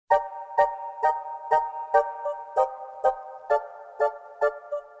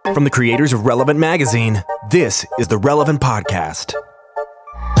From the creators of Relevant Magazine, this is the Relevant Podcast.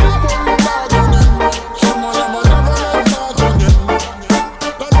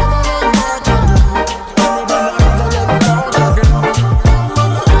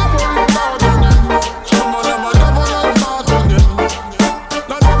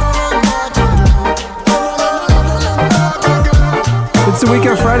 It's the week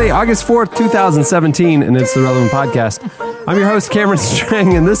of Friday, August 4th, 2017, and it's the Relevant Podcast. I'm your host, Cameron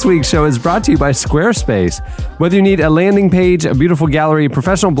Strang, and this week's show is brought to you by Squarespace. Whether you need a landing page, a beautiful gallery,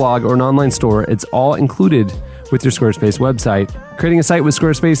 professional blog, or an online store, it's all included with your Squarespace website. Creating a site with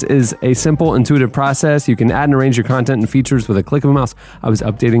Squarespace is a simple, intuitive process. You can add and arrange your content and features with a click of a mouse. I was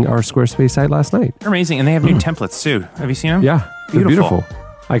updating our Squarespace site last night. They're amazing, and they have new templates, too. Have you seen them? Yeah, they're beautiful.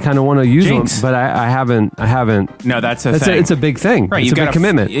 I kind of want to use them, but I haven't. No, that's a thing. It's a big thing. Right, it's a big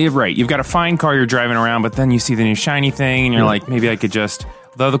commitment. Right, you've got a fine car you're driving around, but then you see the new shiny thing, and you're like, maybe I could just...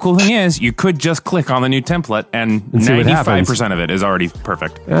 Though the cool thing is, you could just click on the new template, and 95% of it is already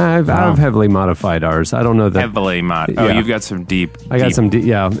perfect. I've heavily modified ours. I don't know that... Heavily mod. Oh, you've got some deep... I got some deep...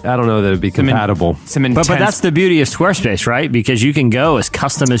 Yeah, I don't know that it'd be compatible. But that's the beauty of Squarespace, right? Because you can go as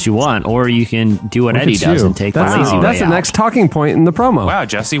custom as you want, or you can do what Eddie does and take the lazy way That's the next talking point in the promo. Wow,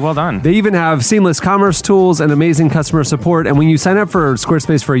 Jesse, well done. They even have seamless commerce tools and amazing customer support. And when you sign up for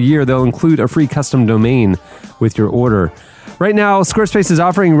Squarespace for a year, they'll include a free custom domain with your order. Right now, Squarespace is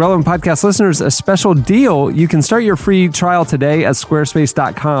offering Relevant Podcast listeners a special deal. You can start your free trial today at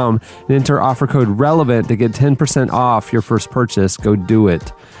squarespace.com and enter offer code RELEVANT to get 10% off your first purchase. Go do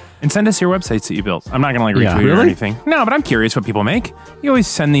it. And send us your websites that you built. I'm not going to retweet or anything. No, but I'm curious what people make. You always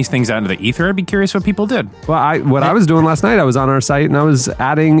send these things out into the ether. I'd be curious what people did. Well, I was doing last night, I was on our site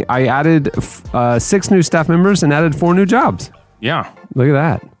and I added 6 new staff members and added 4 new jobs. Yeah. Look at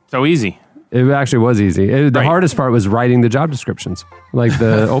that. So easy. It actually was easy. The hardest part was writing the job descriptions, like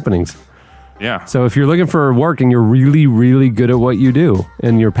the openings. Yeah. So if you're looking for work and you're really, really good at what you do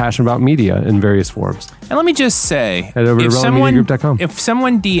and you're passionate about media in various forms. And let me just say, head over to relevantmediagroup.com. If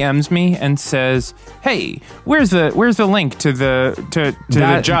someone DMs me and says, "Hey, where's the link to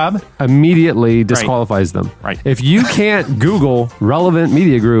the job?" Immediately disqualifies them. Right. If you can't Google Relevant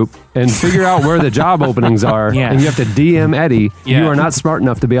Media Group and figure out where the job openings are, and you have to DM Eddie, you are not smart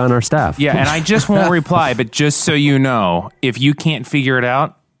enough to be on our staff. Yeah, and I just won't reply, but just so you know, if you can't figure it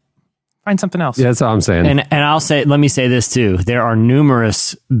out, find something else. Yeah, that's all I'm saying. And let me say this too. There are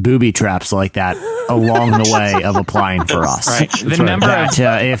numerous booby traps like that along the way of applying for us. Right.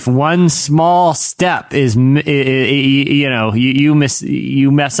 If one small step is, you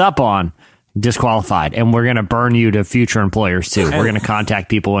mess up on, disqualified, and we're going to burn you to future employers too. We're going to contact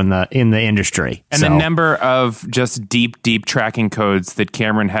people in the industry. And the number of just deep tracking codes that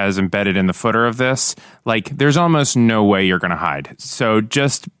Cameron has embedded in the footer of this, like there's almost no way you're going to hide. So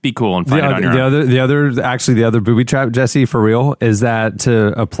just be cool and find it on your own. The other booby trap, Jesse, for real, is that to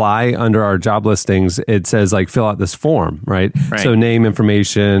apply under our job listings, it says like fill out this form, right? So name,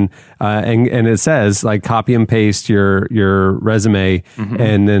 information, and it says like copy and paste your resume,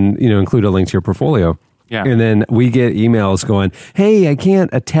 and then include a link to your portfolio. Yeah. And then we get emails going, "Hey, I can't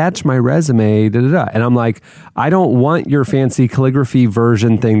attach my resume, And I'm like, I don't want your fancy calligraphy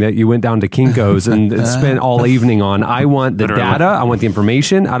version thing that you went down to Kinko's and spent all evening on. I want the data. I want the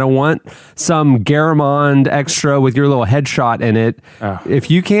information. I don't want some Garamond extra with your little headshot in it. Oh. If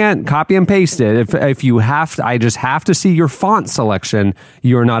you can't copy and paste it, if you have to, I just have to see your font selection,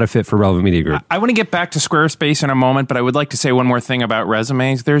 you're not a fit for Relevant Media Group." I want to get back to Squarespace in a moment, but I would like to say one more thing about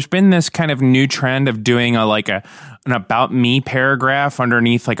resumes. There's been this kind of new trend of doing an about me paragraph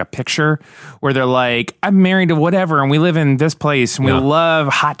underneath like a picture where they're like, "I'm married to whatever and we live in this place and we love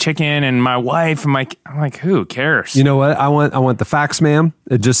hot chicken and my wife," and I'm like, who cares? You know what? I want the facts, ma'am.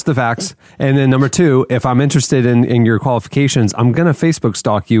 Just the facts. And then number 2, if I'm interested in your qualifications, I'm going to Facebook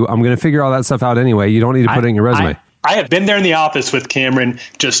stalk you. I'm going to figure all that stuff out anyway. You don't need to put it in your resume. I have been there in the office with Cameron,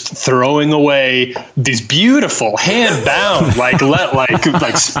 just throwing away these beautiful hand-bound, like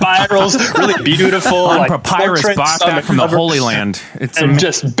spirals, really beautiful, on like papyrus box back from the Holy Land.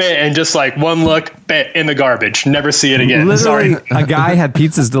 Just like one look, in the garbage. Never see it again. Literally, a guy had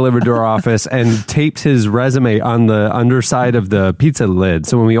pizzas delivered to our office and taped his resume on the underside of the pizza lid.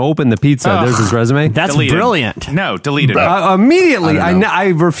 So when we open the pizza, there's his resume. That's brilliant. No, deleted. Immediately, I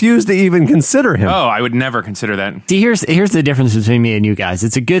refused to even consider him. Oh, I would never consider that. See, here's the difference between me and you guys.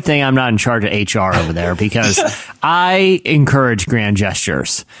 It's a good thing I'm not in charge of HR over there because I encourage grand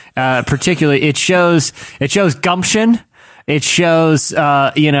gestures. Particularly, it shows gumption It shows,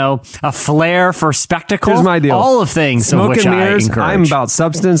 a flair for spectacle. Here's my deal. All of things. Smoke and mirrors. I'm about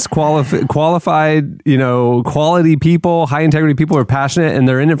substance, qualified, quality people, high integrity people who are passionate and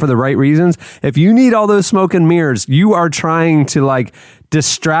they're in it for the right reasons. If you need all those smoke and mirrors, you are trying to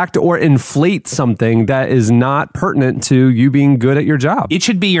distract or inflate something that is not pertinent to you being good at your job. It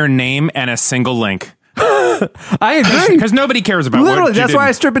should be your name and a single link. I agree. Because nobody cares about literally. That's why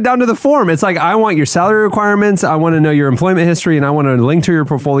I strip it down to the form. It's like, I want your salary requirements. I want to know your employment history, and I want to link to your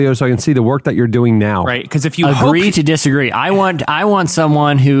portfolio so I can see the work that you're doing now. Right. Because if you agree to disagree, I want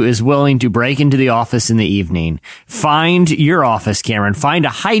someone who is willing to break into the office in the evening, find your office, Cameron, find a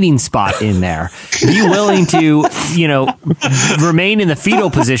hiding spot in there, be willing to, remain in the fetal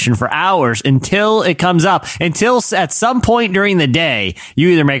position for hours until it comes up, until at some point during the day, you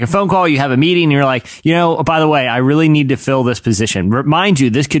either make a phone call, you have a meeting, and you're like, by the way, I really need to fill this position. Mind you,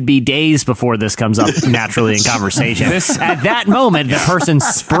 this could be days before this comes up naturally in conversation. At that moment, the person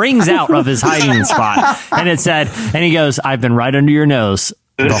springs out of his hiding spot, and he goes, I've been right under your nose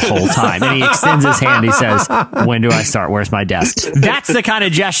the whole time. And he extends his hand. He says, when do I start? Where's my desk? That's the kind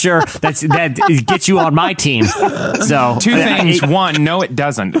of gesture that gets you on my team. So two things. One, no, it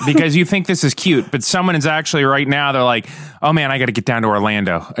doesn't, because you think this is cute, but someone is actually right now, they're like, oh man, I got to get down to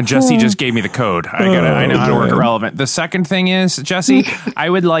Orlando. And Jesse just gave me the code. I know how to work at Relevant. The second thing is, Jesse, I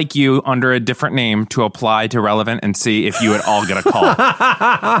would like you under a different name to apply to Relevant and see if you would all get a call.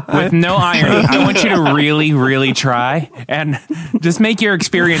 With no irony. I want you to really, really try and just make your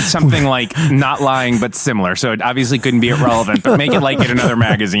experience something like not lying, but similar. So it obviously couldn't be at Relevant, but make it like at another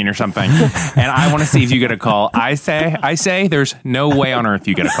magazine or something. And I want to see if you get a call. I say there's no way on earth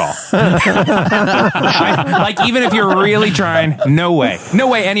you get a call. Even if you're really trying, no way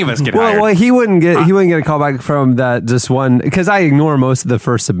any of us get hired. Well, he wouldn't get a call back from that just one, because I ignore most of the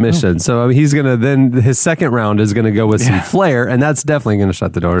first submission. So he's gonna then his second round is gonna go with some flair, and that's definitely gonna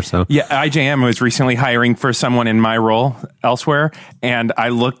shut the door. So yeah, IJM was recently hiring for someone in my role elsewhere, and I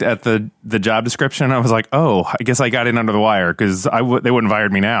looked at the job description and I was like, oh, I guess I got in under the wire, because they wouldn't have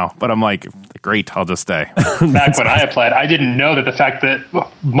hired me now. But I'm like, great, I'll just stay. Back when I applied, I didn't know that the fact that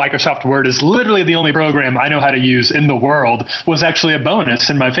Microsoft Word is literally the only program I know how to use in the world was actually a bonus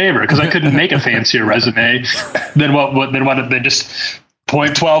in my favor, because I couldn't make a fancier resume than just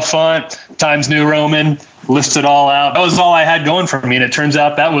 .12 font, Times New Roman, list it all out. That was all I had going for me, and it turns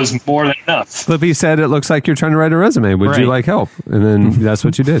out that was more than enough. Flippy said, it looks like you're trying to write a resume. Would you like help? And then that's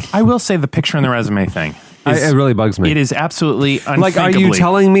what you did. I will say the picture in the resume thing. It really bugs me. It is absolutely unthinkably. Are you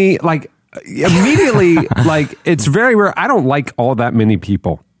telling me, immediately, it's very rare. I don't like all that many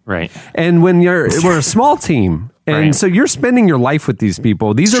people. Right. And when we're a small team, and so you're spending your life with these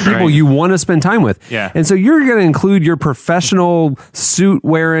people. These are people you want to spend time with. Yeah. And so you're going to include your professional suit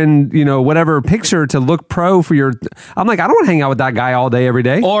wearing, whatever picture to look pro for your. I'm like, I don't want to hang out with that guy all day, every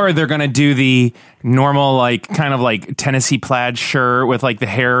day. Or they're going to do the normal, kind of Tennessee plaid shirt with the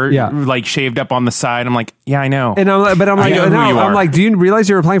hair shaved up on the side. I'm like, yeah, I know. And I'm like, do you realize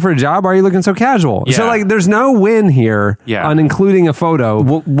you're applying for a job? Why are you looking so casual? Yeah. So there's no win here on including a photo.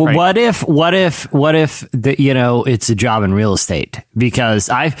 What if it's a job in real estate? Because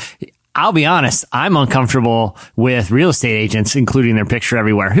I'll be honest, I'm uncomfortable with real estate agents including their picture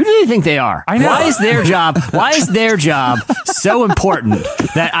everywhere. Who do they think they are? I know. Why is their job so important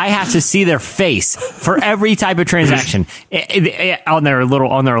that I have to see their face for every type of transaction on their little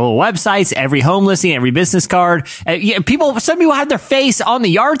websites, every home listing, every business card? Some people have their face on the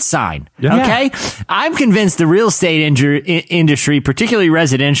yard sign. Yeah. Okay, I'm convinced the real estate industry, particularly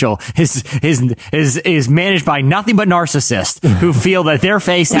residential, is managed by nothing but narcissists who feel that their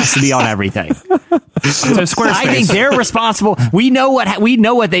face has to be on everything. So Squarespace, I think they're responsible. We know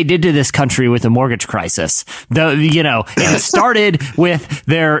what they did to this country with the mortgage crisis. It started with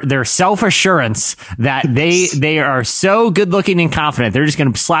their self-assurance that they are so good looking and confident they're just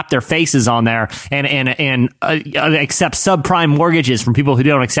going to slap their faces on there and accept subprime mortgages from people who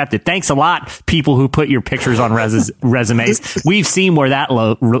don't accept it. Thanks a lot, people who put your pictures on resumes. We've seen where that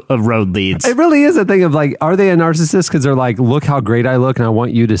road leads. It really is a thing of are they a narcissist because they're like, look how great I look and I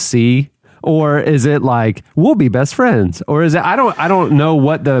want you to see? Or is it we'll be best friends? Or is it I don't know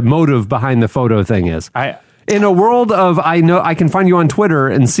what the motive behind the photo thing is. In a world of I can find you on Twitter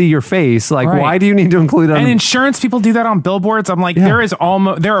and see your face. Why do you need to include them? And insurance people do that on billboards. I'm like, there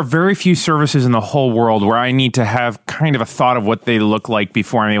are very few services in the whole world where I need to have kind of a thought of what they look like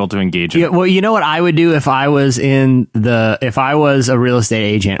before I'm able to engage in. Yeah, well, you know what I would do if I was if I was a real estate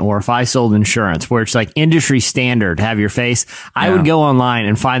agent or if I sold insurance, where it's industry standard, have your face. I would go online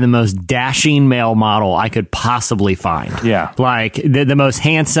and find the most dashing male model I could possibly find. Yeah, the most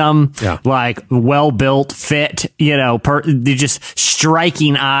handsome, well built, fit, they're just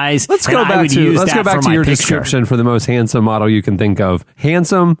striking eyes. Let's go back to your description for the most handsome model you can think of.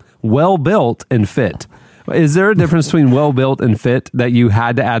 Handsome, well built, and fit. Is there a difference between well built and fit that you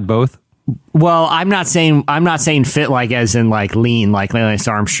had to add both? Well, I'm not saying fit like as in like lean like Lance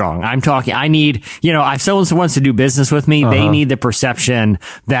Armstrong. I'm talking. I need if someone wants to do business with me, they need the perception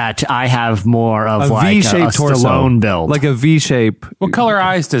that I have more of a like V-shaped a Stallone build, like a V shape. What color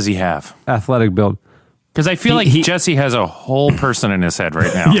eyes does he have? Athletic build. Because I feel like Jesse has a whole person in his head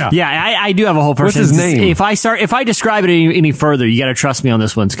right now. Yeah, I do have a whole person. What's his name? If I describe it any further, you got to trust me on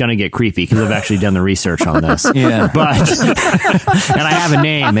this one. It's going to get creepy because I've actually done the research on this. But and I have a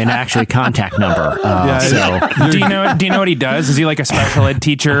name and actually contact number. Do you know what he does? Is he like a special ed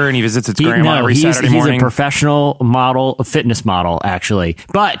teacher and he visits his grandma every Saturday morning? He's a professional model, a fitness model, actually.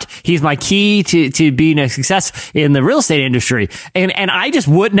 But he's my key to being a success in the real estate industry. And I just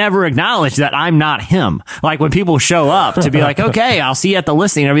would never acknowledge that I'm not him. Like when people show up to be like, okay, I'll see you at the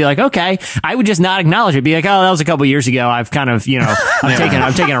listing. I'll be like, okay. I would just not acknowledge it. Be like, oh, that was a couple years ago. I've kind of,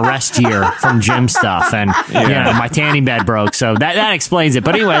 I'm taking a rest year from gym stuff, and my tanning bed broke, so that explains it.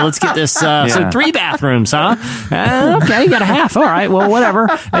 But anyway, let's get this. So 3 bathrooms, huh? Okay, you got a half. All right, well, whatever.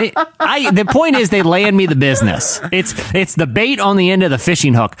 The point is, they land me the business. It's the bait on the end of the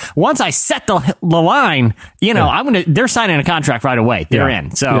fishing hook. Once I set the line, they're signing a contract right away. They're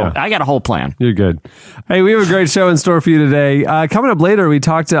in. So I got a whole plan. You're good. Hey, we have a great show in store for you today. Coming up later, we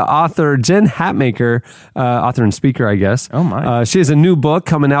talked to author Jen Hatmaker, author and speaker, I guess. Oh, my. She has a new book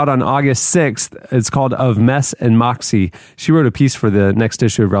coming out on August 6th. It's called Of Mess and Moxie. She wrote a piece for the next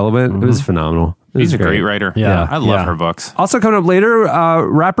issue of Relevant. Mm-hmm. It was phenomenal. He's a great writer. Yeah. I love her books. Also coming up later,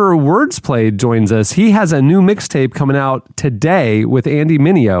 rapper Wordsplayed joins us. He has a new mixtape coming out today with Andy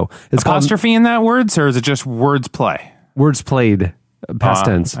Mineo. It's apostrophe in that words, or is it just words play? Wordsplayed. Past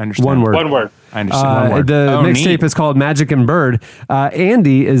tense. I understand. One word. I understand. One word. The mixtape is called Magic and Bird.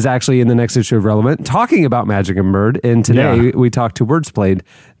 Andy is actually in the next issue of Relevant talking about Magic and Bird. And today we talked to Wordsplayed,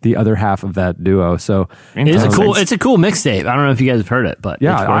 the other half of that duo. So it's a cool mixtape. I don't know if you guys have heard it, but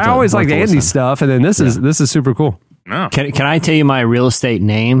I always liked Andy's stuff. And then this is super cool. No. Can I tell you my real estate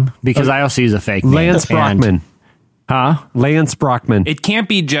name? Because I also use a fake name. Lance Brockman. Huh? Lance Brockman. It can't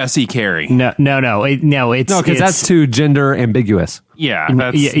be Jesse Carey. No. Because that's too gender ambiguous. Yeah,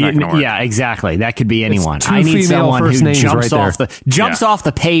 that's not gonna work. Yeah, exactly. That could be anyone. It's two I need someone first who names jumps right off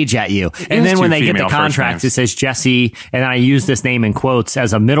the page at you, and then when they get the contract, it says Jesse, and then I use this name in quotes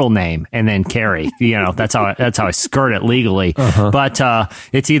as a middle name, and then Carey. That's how I skirt it legally. But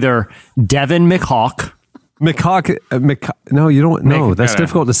it's either Devin McHawk. No, you don't know. That's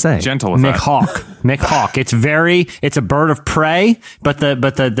difficult to say. Gentle with McHawk. It's a bird of prey, but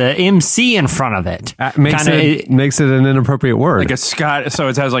the MC in front of it makes it an inappropriate word. Like so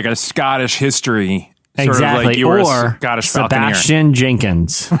it has like a Scottish history. Exactly. Sort of like you were or a Scottish Sebastian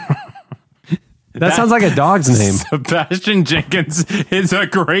Jenkins. That sounds like a dog's name. Sebastian Jenkins is a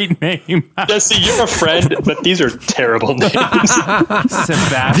great name. Jesse, you're a friend, but these are terrible names.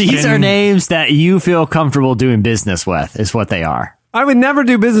 Sebastian. These are names that you feel comfortable doing business with, is what they are. I would never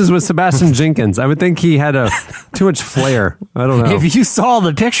do business with Sebastian Jenkins. I would think he had too much flair. I don't know. If you saw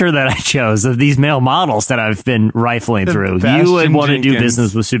the picture that I chose of these male models that I've been rifling through, you would want to do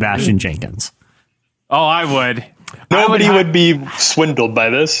business with Sebastian Jenkins. Oh, I would. Nobody would be swindled by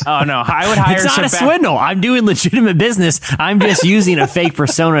this. Oh, no. I would hire It's not a swindle. I'm doing legitimate business. I'm just using a fake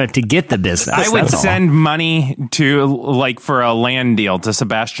persona to get the business. I would send money for a land deal to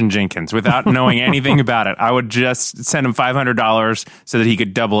Sebastian Jenkins without knowing anything about it. I would just send him $500 so that he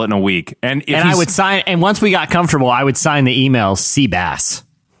could double it in a week. And I would sign, and once we got comfortable, I would sign the email Seabass.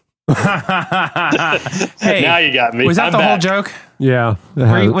 Hey, now you got me. Was that whole joke? Yeah.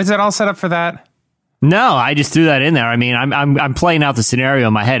 Was it all set up for that? No, I just threw that in there. I mean, I'm playing out the scenario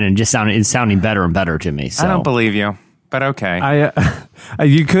in my head, and it's sounding better and better to me. So. I don't believe you, but okay.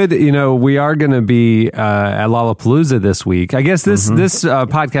 You could, we are going to be at Lollapalooza this week. I guess this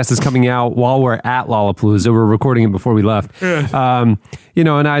podcast is coming out while we're at Lollapalooza. We're recording it before we left. And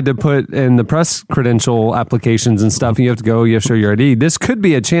I had to put in the press credential applications and stuff. And you have to go. You have to show your ID. This could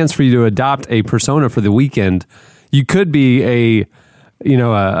be a chance for you to adopt a persona for the weekend. You could be a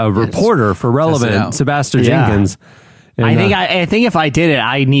reporter for Relevant, Sebastian Jenkins. And, I think if I did it,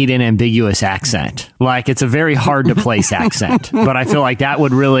 I need an ambiguous accent. Like, it's a very hard to place accent, but I feel like that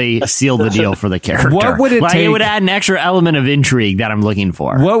would really seal the deal for the character. What would it take? It would add an extra element of intrigue that I'm looking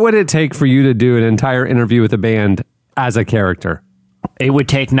for. What would it take for you to do an entire interview with a band as a character? It would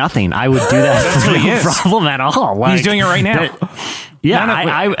take nothing. I would do that. No problem at all. Like, he's doing it right now.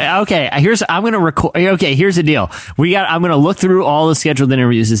 Okay. I'm going to record. Okay, here's the deal. I'm going to look through all the scheduled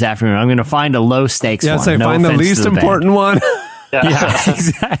interviews this afternoon. I'm going to find a low stakes one. So find the least important one.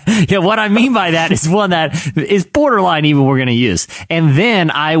 Exactly. Yeah, what I mean by that is one that is borderline even we're going to use. And then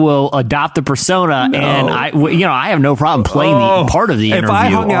I will adopt the persona and I have no problem playing the part of the interview. If I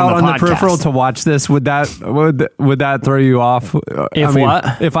hung out on the peripheral podcast. to watch this, would that throw you off?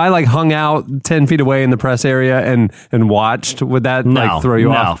 If I like hung out 10 feet away in the press area and watched, would that throw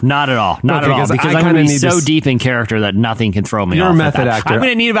you off? No, not at all. Not at all. Because I'm going to be so deep in character that nothing can throw me off. You're a method actor. I'm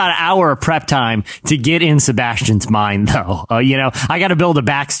going to need about an hour of prep time to get in Sebastian's mind, though. I got to build a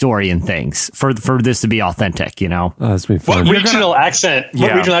backstory and things for this to be authentic, Oh, that's been fun. What regional accent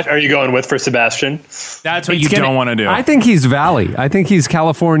are you going with for Sebastian? That's what you don't want to do. I think he's Valley. I think he's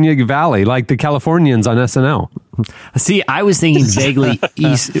California Valley, like the Californians on SNL. See, I was thinking vaguely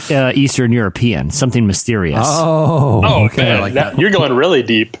Eastern European, something mysterious. Oh, okay. Man, like that. You're going really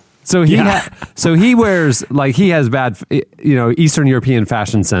deep. So he wears like he has bad, Eastern European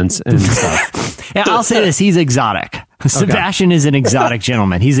fashion sense and stuff. Yeah, I'll say this: he's exotic. Sebastian is an exotic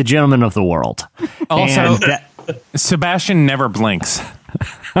gentleman. He's a gentleman of the world. Also, Sebastian never blinks.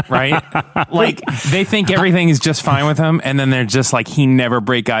 Right? Like they think everything is just fine with him, and then they're just like he never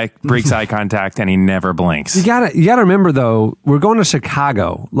breaks eye contact and he never blinks. You gotta remember though, we're going to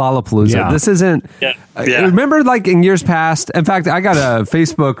Chicago, Lollapalooza. Yeah. This isn't remember like in years past. In fact, I got a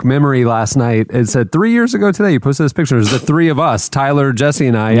Facebook memory last night. It said 3 years ago today, you posted this picture. It was the three of us, Tyler, Jesse,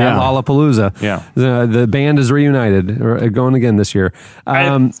 and I at Lollapalooza. Yeah. The band is reunited or going again this year.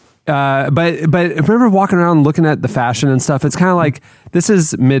 But remember walking around looking at the fashion and stuff. It's kind of like this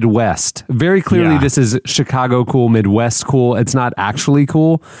is Midwest. Very clearly, this is Chicago cool, Midwest cool. It's not actually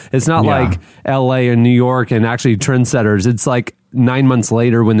cool. It's not like L.A. and New York and actually trendsetters. It's like 9 months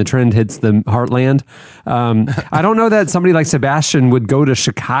later when the trend hits the heartland. I don't know that somebody like Sebastian would go to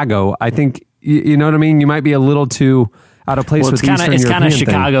Chicago. I think you know what I mean. You might be a little too out of place with Eastern European it's kind of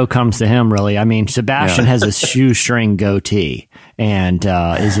Chicago thing. Comes to him, really. I mean, Sebastian has a shoestring goatee and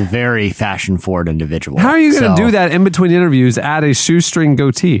is a very fashion-forward individual. How are you going to do that in between interviews? Add a shoestring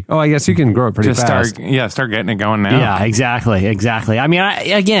goatee? Oh, I guess you can grow it pretty fast. Start getting it going now. Yeah, exactly. I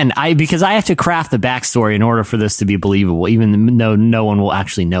mean, because I have to craft the backstory in order for this to be believable, even though no one will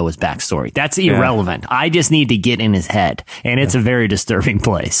actually know his backstory. That's irrelevant. I just need to get in his head, and it's a very disturbing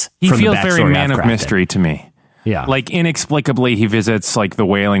place. He feels very man of mystery to me. Yeah. Like inexplicably he visits like the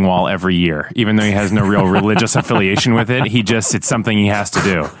Wailing Wall every year, even though he has no real religious affiliation with it. It's something he has to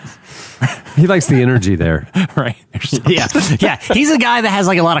do. He likes the energy there. Right. Yeah. He's a guy that has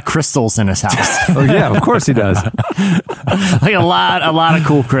like a lot of crystals in his house. Oh yeah, of course he does. Like a lot of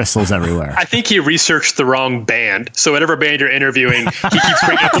cool crystals everywhere. I think he researched the wrong band. So whatever band you're interviewing, he keeps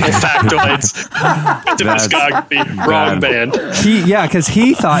bringing up little factoids. Discography, wrong band. Because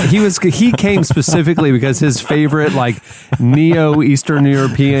he thought he came specifically because his favorite like neo Eastern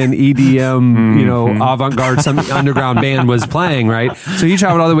European EDM, avant-garde, some underground band was playing, right? So he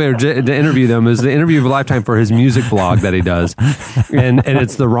traveled all the way to interview them. It was the interview of a lifetime for his music blog that he does, and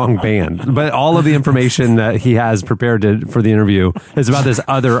it's the wrong band. But all of the information that he has prepared for the interview is about this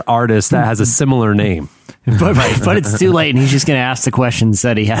other artist that has a similar name. But it's too late, and he's just going to ask the questions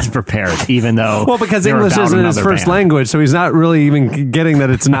that he has prepared, even though because English isn't his first language, so he's not really even getting that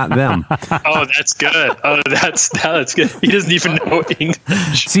it's not them. Oh, that's good. That's good. He doesn't even know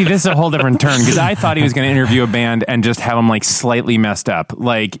English. See, this is a whole different turn because I thought he was going to interview a band and just have them like slightly messed up,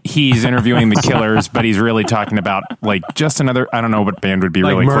 like he's interviewing the Killers, but he's really talking about like just another. I don't know what band would be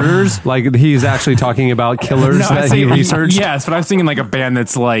like really murders. Cool. Like he's actually talking about killers that he researched. Yes, but I was thinking like a band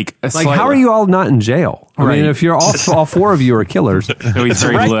that's like how are you all not in jail? I mean, if you're all four of you are killers. No, he's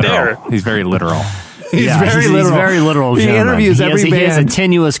very literal. There. He's very literal. He's very literal. He interviews every band. He has a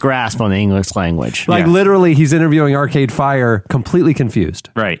tenuous grasp on the English language. Like literally, he's interviewing Arcade Fire, completely confused.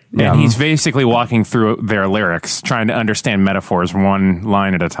 Right, yeah. And he's basically walking through their lyrics, trying to understand metaphors one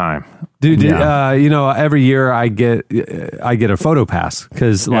line at a time. Dude, every year I get a photo pass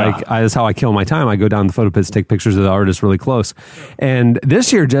because that's how I kill my time. I go down the photo pits, take pictures of the artist really close. And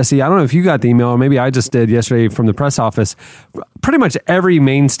this year, Jesse, I don't know if you got the email or maybe I just did yesterday from the press office. Pretty much every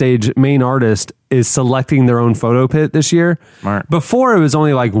main artist is selecting their own photo pit this year. Smart. Before it was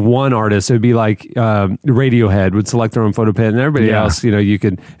only like one artist. It would be like Radiohead would select their own photo pit, and everybody else, you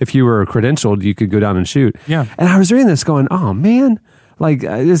could, if you were credentialed, you could go down and shoot. Yeah. And I was reading this going, oh man. Like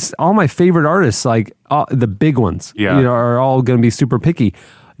it's all my favorite artists, like the big ones, are all going to be super picky.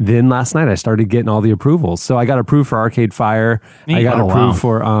 Then last night I started getting all the approvals. So I got approved for Arcade Fire. I got approved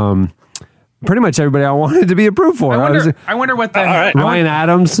for pretty much everybody I wanted to be approved for. I wonder what the Ryan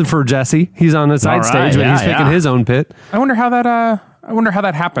Adams for Jesse. He's on the side stage, but he's picking his own pit. I wonder how that happened. I wonder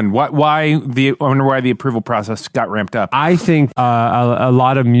why the approval process got ramped up. I think a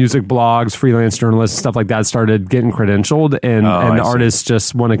lot of music blogs, freelance journalists, stuff like that started getting credentialed, and the artists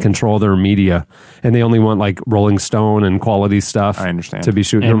just want to control their media, and they only want like Rolling Stone and quality stuff. I understand. To be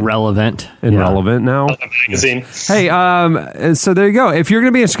shooting and relevant now. Magazine. Hey, so there you go. If you're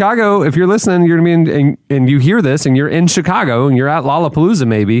going to be in Chicago, if you're listening, you're going to be and you hear this, and you're in Chicago, and you're at Lollapalooza,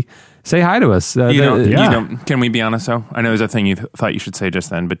 maybe. Say hi to us. Can we be honest, though? I know there's a thing you thought you should say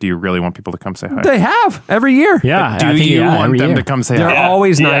just then, but do you really want people to come say hi? They have every year. Yeah. Do you want them to come say hi? They're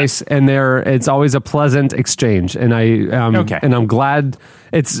always nice, and it's always a pleasant exchange. And and I'm glad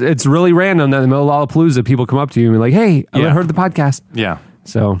it's really random that in the middle of Lollapalooza, people come up to you and be like, "Hey, I heard the podcast." Yeah.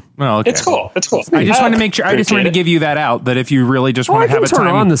 So it's cool. It's cool. I just wanted to make sure. I just wanted to give you that out. That if you really just want to have a time,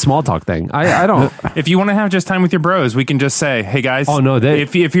 turn on the small talk thing. I don't. If you want to have just time with your bros, we can just say, "Hey guys." Oh no!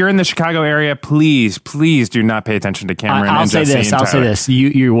 If you're in the Chicago area, please do not pay attention to Cameron. I'll say this.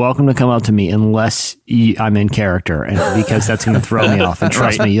 You're welcome to come up to me unless I'm in character, and because that's going to throw me off. And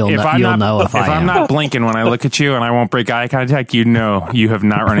trust me, you'll know if I'm not blinking when I look at you and I won't break eye contact. You know you have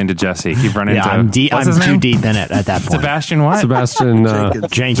not run into Jesse. You've run into. I'm too deep in it at that point. Sebastian what? Sebastian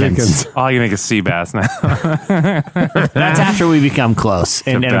Jenkins. Oh, you make a sea bass now. That's after we become close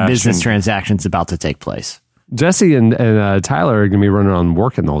and a business transaction's about to take place. Jesse and Tyler are going to be running around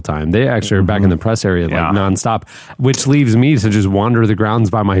working the whole time. They actually are back in the press area like nonstop, which leaves me to just wander the grounds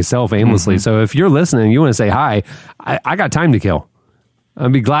by myself aimlessly. So if you're listening and you want to say hi, I got time to kill.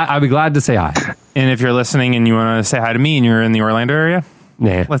 I'd be glad to say hi. And if you're listening and you want to say hi to me and you're in the Orlando area,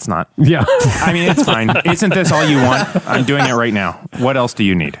 nah, let's not. Yeah, I mean it's fine. Isn't this all you want? I'm doing it right now. What else do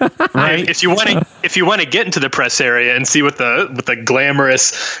you need? Right? If you want to get into the press area and see what the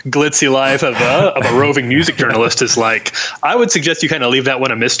glamorous, glitzy life of a roving music journalist is like, I would suggest you kind of leave that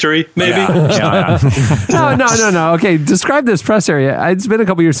one a mystery. Maybe. Yeah. No. Okay, describe this press area. It's been a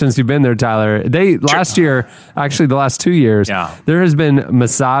couple years since you've been there, Tyler. Last year, actually the last 2 years, there has been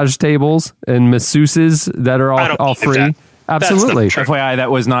massage tables and masseuses that are all free. That. Absolutely. FYI, that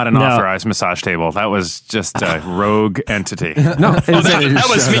was not an authorized massage table. That was just a rogue entity. No, that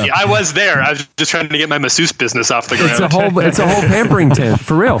was me. I was there. I was just trying to get my masseuse business off the ground. It's a whole pampering tent,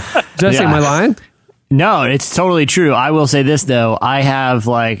 for real. Jesse, am I lying? No, it's totally true. I will say this, though. I have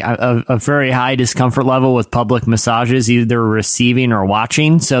like a very high discomfort level with public massages, either receiving or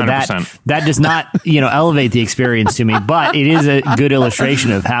watching. So 100%. that does not, elevate the experience to me, but it is a good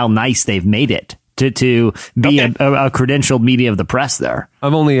illustration of how nice they've made it to be a credentialed media of the press there.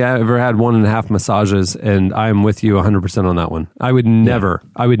 I've only ever had 1.5 massages, and I'm with you 100% on that one. I would never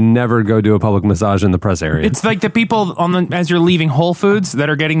go do a public massage in the press area. It's like the people as you're leaving Whole Foods that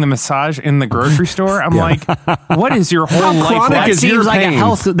are getting the massage in the grocery store. I'm like, what is your whole life?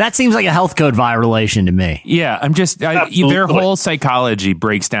 That seems like a health code violation to me. Yeah, I'm just their whole psychology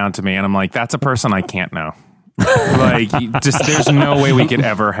breaks down to me, and I'm like, that's a person I can't know. There's no way we could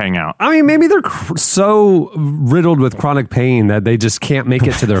ever hang out. I mean, maybe they're so riddled with chronic pain that they just can't make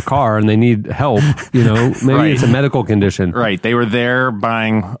it to their car and they need help. Maybe it's a medical condition. Right. They were there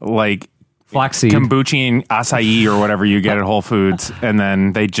buying flaxseed, kombucha and acai or whatever you get at Whole Foods, and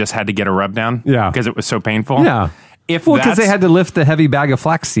then they just had to get a rub down. Yeah, because it was so painful. Yeah. Because they had to lift the heavy bag of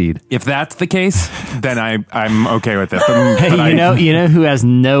flaxseed. If that's the case, then I'm okay with it. Hey, you know who has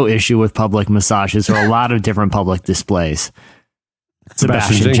no issue with public massages or a lot of different public displays?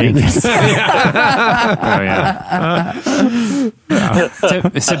 Sebastian Jenkins.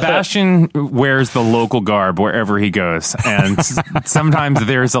 Sebastian wears the local garb wherever he goes, and sometimes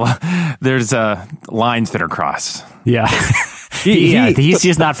there's lines that are crossed. Yeah. He's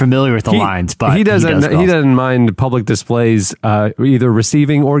just not familiar with the lines, but he doesn't mind public displays either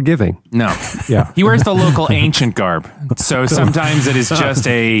receiving or giving. No. Yeah. He wears the local ancient garb. So sometimes it is just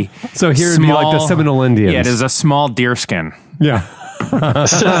a So here it'd be like the Seminole Indians. Yeah, it is a small deerskin. Yeah.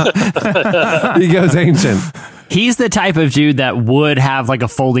 He goes ancient. He's the type of dude that would have like a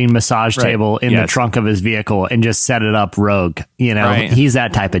folding massage table in the trunk of his vehicle and just set it up rogue. He's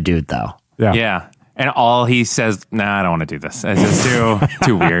that type of dude, though. Yeah. And all he says, nah, I don't want to do this. It's just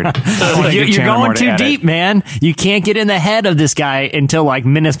too weird. You're going too deep, man. You can't get in the head of this guy until like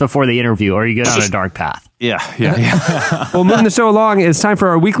minutes before the interview, or you get on a dark path. Yeah. Well, moving the show along, it's time for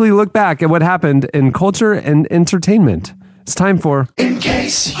our weekly look back at what happened in culture and entertainment. It's time for In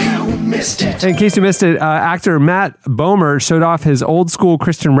Case You Missed It. In case you missed it, actor Matt Bomer showed off his old school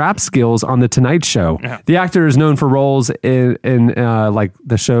Christian rap skills on The Tonight Show. Yeah. The actor is known for roles in like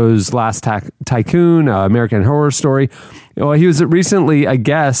the show's Last Tycoon, American Horror Story. Well, he was recently a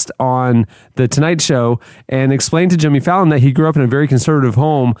guest on The Tonight Show and explained to Jimmy Fallon that he grew up in a very conservative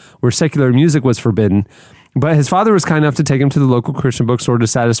home where secular music was forbidden. But his father was kind enough to take him to the local Christian bookstore to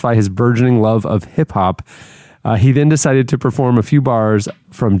satisfy his burgeoning love of hip hop. He then decided to perform a few bars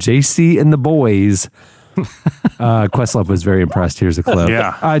from JC and the Boys. Questlove was very impressed. Here's a clip.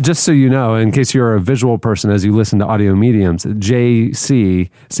 Yeah. Just so you know, in case you're a visual person as you listen to audio mediums,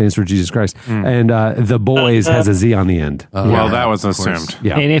 JC stands for Jesus Christ, and the Boys has a Z on the end. Well, that was assumed.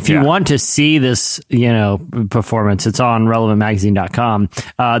 Yeah. And if you want to see this, performance, it's on relevantmagazine.com.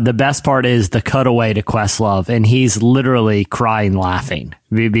 The best part is the cutaway to Questlove, and he's literally crying laughing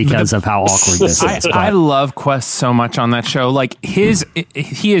because of how awkward this is. I love Quest so much on that show. Like he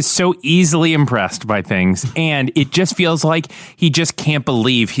is so easily impressed by things, and it just feels like he just can't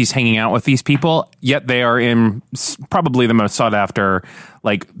believe he's hanging out with these people, yet they are in probably the most sought after.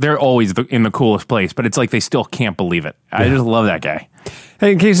 Like they're always in the coolest place, but it's like they still can't believe it. I just love that guy.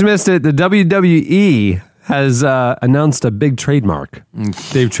 Hey, in case you missed it, the WWE has announced a big trademark.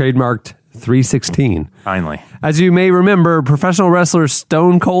 They've trademarked 316. Finally. As you may remember, professional wrestler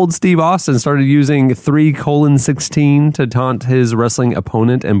Stone Cold Steve Austin started using 3:16 to taunt his wrestling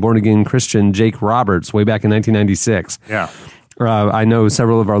opponent and born-again Christian Jake Roberts way back in 1996. Yeah. I know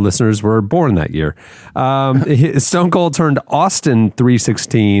several of our listeners were born that year. Stone Cold turned Austin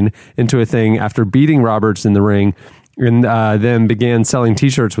 316 into a thing after beating Roberts in the ring, and then began selling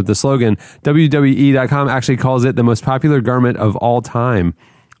t-shirts with the slogan. WWE.com actually calls it the most popular garment of all time.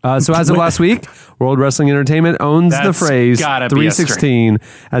 So as of last week, World Wrestling Entertainment owns the phrase 316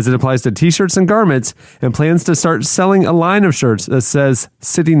 as it applies to t-shirts and garments, and plans to start selling a line of shirts that says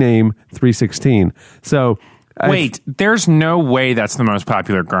city name 316. So wait, there's no way that's the most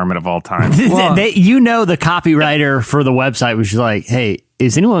popular garment of all time. Well, the copywriter for the website was like, hey,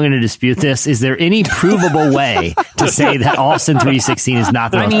 is anyone going to dispute this? Is there any provable way to say that Austin 316 is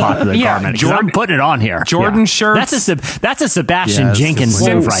not the most popular garment? I'm putting it on here. Jordan shirts. That's a Sebastian Jenkins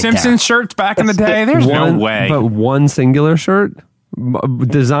move right Simpson there. shirts back in the day. There's no way. But one singular shirt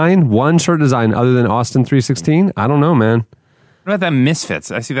design, one shirt design other than Austin 316? I don't know, man. What about that Misfits?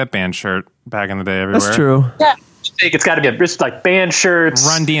 I see that band shirt back in the day everywhere. That's true. Yeah. I think it's got to be just like band shirts.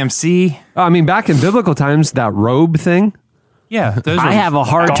 Run DMC. I mean, back in biblical times, that robe thing. Yeah. I have a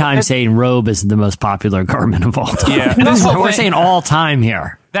hard time saying robe is the most popular garment of all time. Yeah. We're saying all time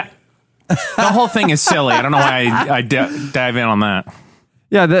here. The whole thing is silly. I don't know why I dive in on that.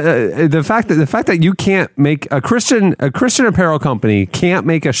 Yeah, the fact that you can't make a Christian apparel company can't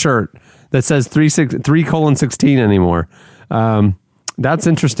make a shirt that says 3:16 anymore. That's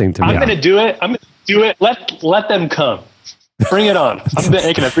interesting to me. I'm going to do it. Let them come. Bring it on. I'm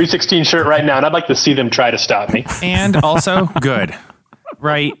making a 316 shirt right now, and I'd like to see them try to stop me. And also, good.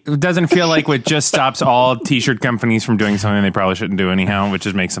 Right? It doesn't feel like it just stops all t-shirt companies from doing something they probably shouldn't do anyhow, which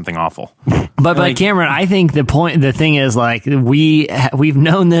just makes something awful. But Cameron, I think the thing is, like, we've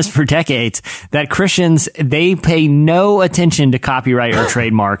known this for decades, that Christians, they pay no attention to copyright or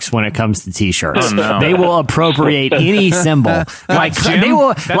trademarks when it comes to t-shirts. Oh, no. They will appropriate any symbol. Like Jim, they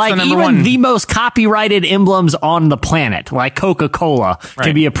will, that's like the even the most copyrighted emblems on the planet, like Coca-Cola,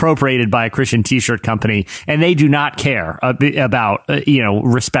 can be appropriated by a Christian t-shirt company, and they do not care about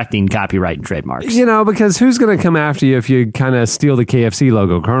respecting copyright and trademarks. Because who's going to come after you if you kind of steal the KFC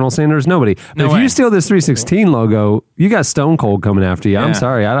logo? Colonel Sanders? Nobody. But if you steal this 316 logo, you got Stone Cold coming after you. Yeah. I'm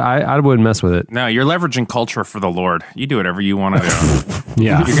sorry. I wouldn't mess with it. No, you're leveraging culture for the Lord. You do whatever you want to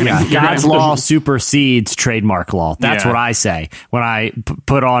do. God's law supersedes trademark law. That's what I say when I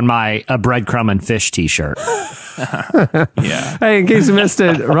put on my a breadcrumb and fish t-shirt. Yeah. Hey, in case you missed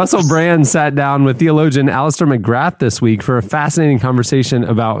it, Russell Brand sat down with theologian Alistair McGrath this week for a fascinating conversation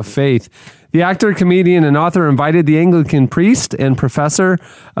about faith. The actor, comedian, and author invited the Anglican priest and professor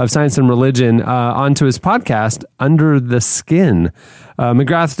of science and religion onto his podcast, Under the Skin.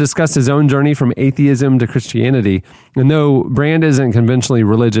 McGrath discussed his own journey from atheism to Christianity. And though Brand isn't conventionally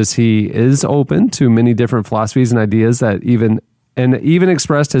religious, he is open to many different philosophies and ideas that even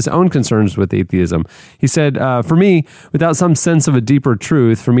expressed his own concerns with atheism. He said, for me, without some sense of a deeper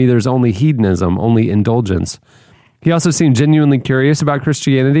truth, for me, there's only hedonism, only indulgence. He also seemed genuinely curious about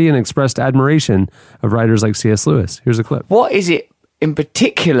Christianity and expressed admiration of writers like C.S. Lewis. Here's a clip. What is it in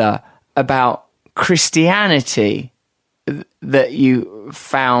particular about Christianity that you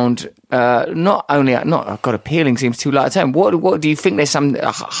found not appealing seems too light a term. What do you think? There's some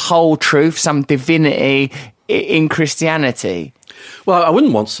whole truth, some divinity in Christianity? Well, I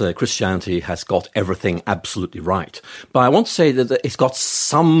wouldn't want to say Christianity has got everything absolutely right, but I want to say that it's got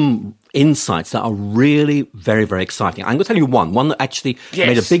some insights that are really very, very exciting. I'm going to tell you one that actually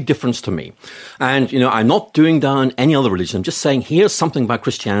made a big difference to me. And, I'm not doing down any other religion. I'm just saying here's something about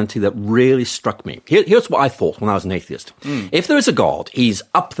Christianity that really struck me. Here's what I thought when I was an atheist. If there is a God, he's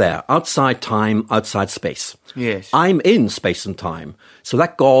up there, outside time, outside space. Yes. I'm in space and time. So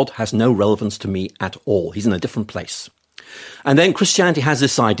that God has no relevance to me at all. He's in a different place. And then Christianity has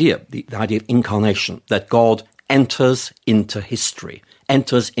this idea, the idea of incarnation, that God enters into history,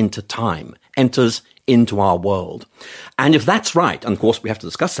 enters into time, enters into our world. And if that's right, and of course we have to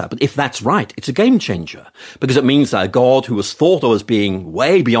discuss that, but if that's right, it's a game changer, because it means that a God who was thought of as being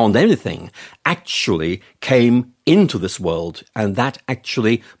way beyond anything actually came into this world, and that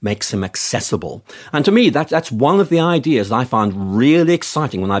actually makes him accessible. And to me, that's one of the ideas that I found really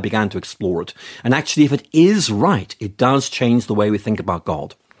exciting when I began to explore it. And actually, if it is right, it does change the way we think about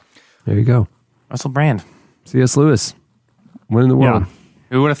God. There you go. Russell Brand. C.S. Lewis. When in the world? Yeah.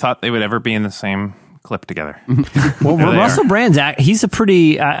 Who would have thought they would ever be in the same clip together? Well, Russell Brand's he's a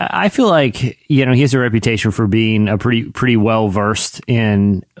pretty. I feel like he has a reputation for being a pretty well versed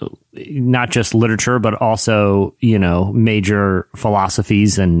in not just literature, but also major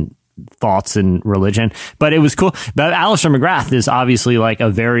philosophies and thoughts in religion. But it was cool. But Alistair McGrath is obviously like a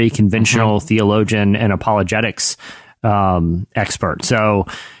very conventional theologian and apologetics expert. So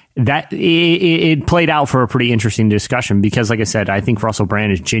that it played out for a pretty interesting discussion because, like I said, I think Russell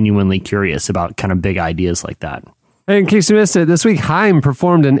Brand is genuinely curious about kind of big ideas like that. Hey, in case you missed it, this week Haim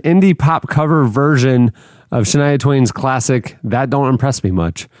performed an indie pop cover version of Shania Twain's classic "That Don't Impress Me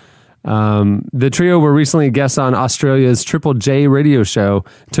Much." The trio were recently guests on Australia's Triple J radio show,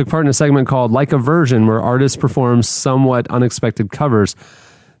 took part in a segment called Like a Version, where artists perform somewhat unexpected covers.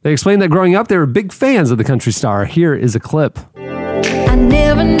 They explained that growing up, they were big fans of the country star. Here is a clip. I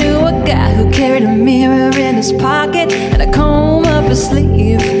never knew a guy who carried a mirror in his pocket and a comb up his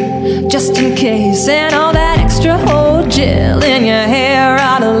sleeve, just in case, and all that extra whole gel in your hair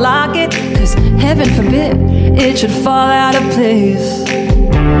ought to lock it, cause heaven forbid it should fall out of place.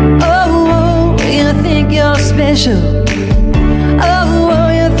 Oh, you think you're special. Oh,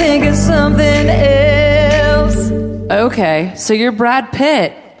 you think it's something else. Okay, so you're Brad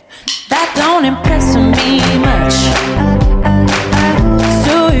Pitt. That don't impress me much.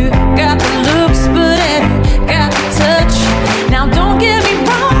 So you got the looks, but have you got the touch? Now don't get me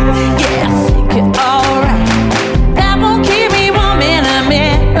wrong, yeah, I think you're alright. That won't keep me warm in the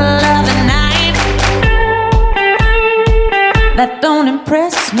middle of the night. That don't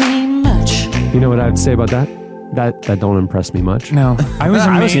impress me much. You know what I would say about that? That don't impress me much. No, I was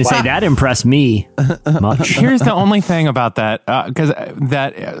going to say that impressed me much. Here's the only thing about that, because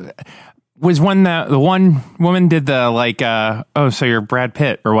that was when the one woman did the like, so you're Brad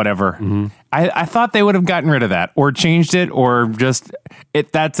Pitt or whatever. Mm-hmm. I thought they would have gotten rid of that or changed it or just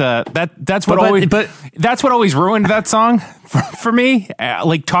it. That's what always ruined that song for me.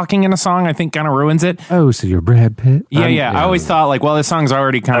 Like talking in a song, I think kind of ruins it. Oh, so you're Brad Pitt? Yeah. I always thought like, well, this song's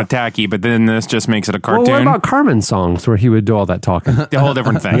already kind of tacky, but then this just makes it a cartoon. Well, what about Carmen's songs where he would do all that talking? A whole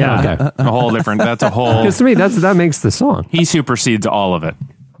different thing. Yeah, okay. A whole different. That's a whole. Because to me, that makes the song. He supersedes all of it.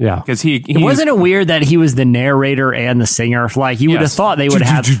 Yeah, because he wasn't it weird that he was the narrator and the singer? Like you would have thought they would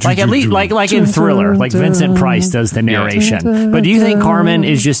have like at least like in Thriller, like Vincent Price does the narration. But do you think Carmen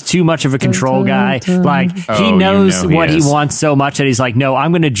is just too much of a control guy? Like he knows what he wants so much that he's like, no,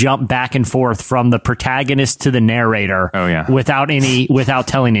 I'm going to jump back and forth from the protagonist to the narrator. Without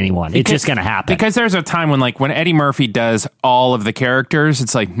telling anyone. It's just going to happen. Because there's a time when Eddie Murphy does all of the characters,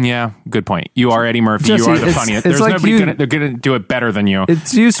 it's like, yeah, good point. You are Eddie Murphy. Jesse, you are the funniest. There's like nobody they're going to do it better than you.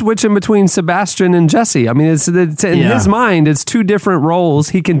 It's you switching between Sebastian and Jesse. I mean, it's in his mind, it's two different roles.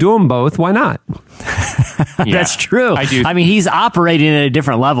 He can do them both. Why not? That's true. I mean, he's operating at a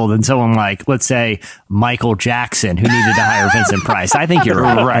different level than someone like, let's say, Michael Jackson, who needed to hire Vincent Price. I think you're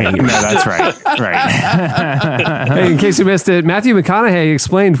right. Right. No, that's right. Right. Hey, in case you missed it, Matthew McConaughey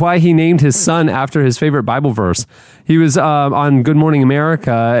explained why he named his son after his favorite Bible verse. He was on Good Morning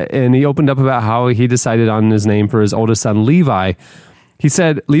America, and he opened up about how he decided on his name for his oldest son, Levi. He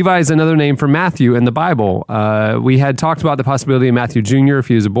said, Levi is another name for Matthew in the Bible. We had talked about the possibility of Matthew Jr. if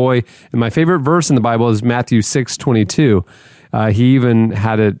he was a boy. And my favorite verse in the Bible is Matthew 6:22. He even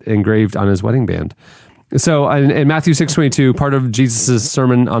had it engraved on his wedding band. So in Matthew 6:22, part of Jesus'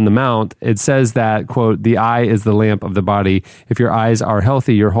 Sermon on the Mount, it says that, quote, the eye is the lamp of the body. If your eyes are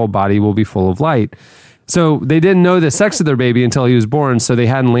healthy, your whole body will be full of light. So they didn't know the sex of their baby until he was born. So they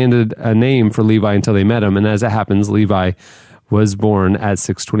hadn't landed a name for Levi until they met him. And as it happens, Levi was born at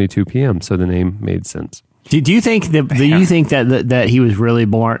 6:22 p.m., so the name made sense. Do you think that he was really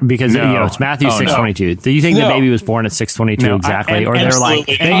born because it's Matthew 6:22? Do you think the baby was born at 6:22 exactly, or they're like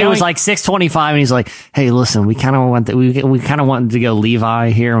it was like 6:25 and he's like, hey, listen, we kind of wanted to go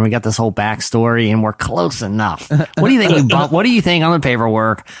Levi here and we got this whole backstory and we're close enough. What do you think? What do you think on the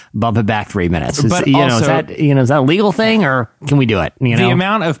paperwork? Bump it back 3 minutes. Is that a legal thing or can we do it? The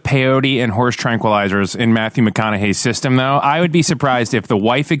amount of peyote and horse tranquilizers in Matthew McConaughey's system, though, I would be surprised if the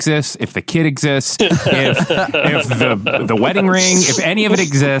wife exists, if the kid exists, if the wedding ring, if any of it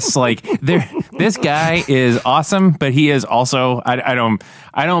exists. Like this guy is awesome, but he is also I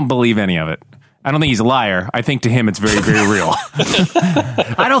don't believe any of it. I don't think he's a liar. I think to him it's very, very real.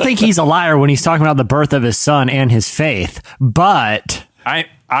 I don't think he's a liar when he's talking about the birth of his son and his faith, but I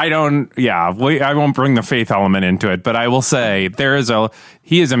won't bring the faith element into it, but I will say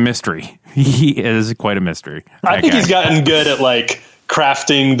he is a mystery. He is quite a mystery. I think he's gotten good at like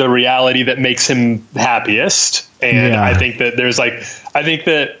crafting the reality that makes him happiest. And I think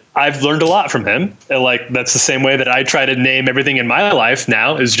that I've learned a lot from him. And like, that's the same way that I try to name everything in my life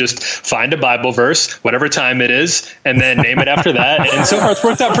now is just find a Bible verse, whatever time it is, and then name it after that. And so far it's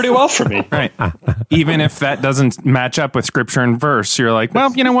worked out pretty well for me. Right. Even if that doesn't match up with scripture and verse, you're like,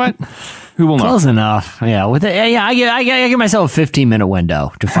 well, you know what? Who will know? Close enough. Yeah. I give myself a 15-minute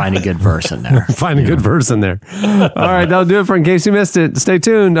window to find a good verse in there. Find a good verse in there. All right. That'll do it for In Case You Missed It. Stay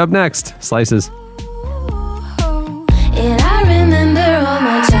tuned. Up next, Slices. And I remember all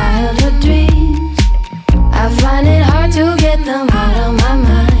my childhood dreams. I find it hard to get them out of my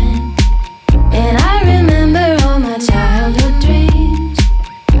mind. And I remember all my childhood dreams.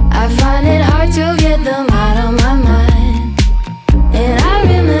 I find it hard to get them out of my mind. And I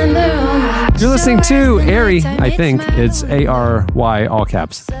remember all my... You're listening to Airy, I think. It's A-R-Y, all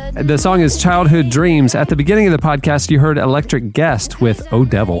caps. The song is Childhood Dreams. At the beginning of the podcast, you heard Electric Guest with Oh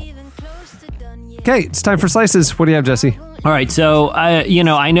Devil. Okay, it's time for Slices. What do you have, Jesse? All right, so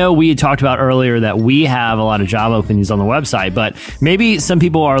I know we had talked about earlier that we have a lot of job openings on the website, but maybe some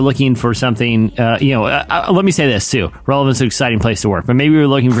people are looking for something. Let me say this too: relevance is an exciting place to work, but maybe we're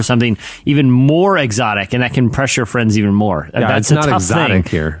looking for something even more exotic, and that can impress your friends even more. Yeah, that's it's not tough exotic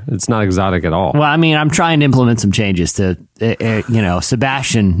thing. here. It's not exotic at all. Well, I mean, I'm trying to implement some changes to,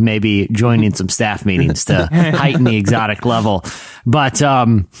 Sebastian maybe joining some staff meetings to heighten the exotic level. But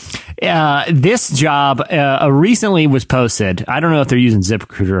this job recently was posted. I don't know if they're using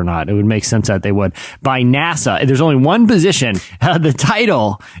ZipRecruiter or not. It would make sense that they would. By NASA. There's only one position. The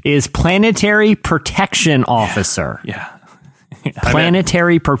title is Planetary Protection Officer. Yeah.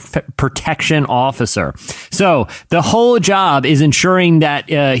 Planetary Protection Officer. So the whole job is ensuring that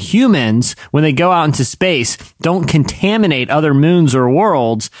humans, when they go out into space, don't contaminate other moons or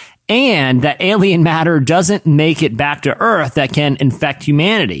worlds, and that alien matter doesn't make it back to Earth that can infect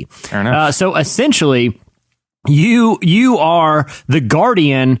humanity. Fair enough. So essentially, you are the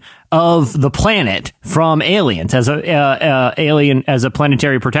guardian of the planet from aliens as a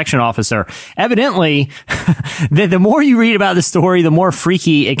planetary protection officer. Evidently, the more you read about the story, the more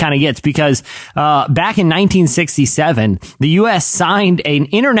freaky it kind of gets because back in 1967, the U.S. signed an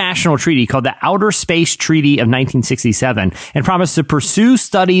international treaty called the Outer Space Treaty of 1967 and promised to pursue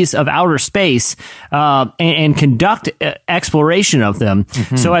studies of outer space and conduct exploration of them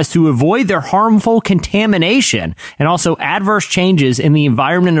so as to avoid their harmful contamination and also adverse changes in the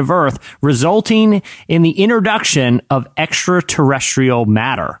environment of Earth, resulting in the introduction of extraterrestrial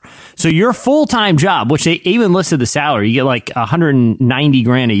matter. So your full-time job, which they even listed the salary, you get like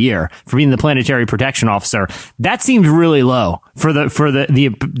 $190,000 a year for being the planetary protection officer. That seems really low for the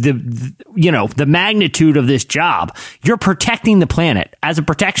magnitude of this job. You're protecting the planet as a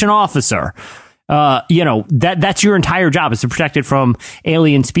protection officer. That's your entire job, is to protect it from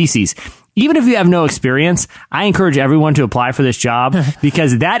alien species. Even if you have no experience, I encourage everyone to apply for this job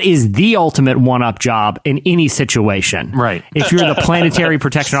because that is the ultimate one-up job in any situation. Right. If you're the planetary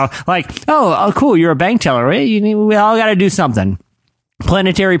protection officer, like, oh, cool, you're a bank teller. We all got to do something.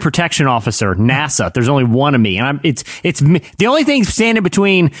 Planetary Protection Officer, NASA. There's only one of me, and it's the only thing standing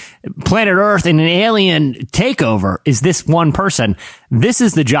between planet Earth and an alien takeover is this one person. This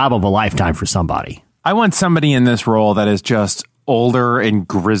is the job of a lifetime for somebody. I want somebody in this role that is just older and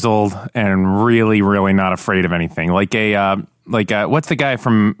grizzled and really, really not afraid of anything. Like what's the guy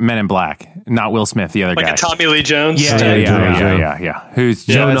from Men in Black? Not Will Smith, the other guy. Like a Tommy Lee Jones? Yeah. Who's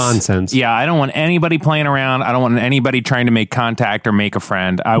no just nonsense. Yeah, I don't want anybody playing around. I don't want anybody trying to make contact or make a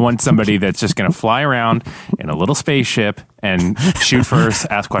friend. I want somebody that's just going to fly around in a little spaceship and shoot first,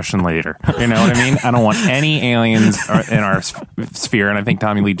 ask question later. You know what I mean? I don't want any aliens in our sphere, and I think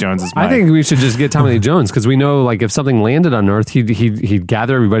Tommy Lee Jones is. I think we should just get Tommy Lee Jones, because we know, like, if something landed on Earth, he'd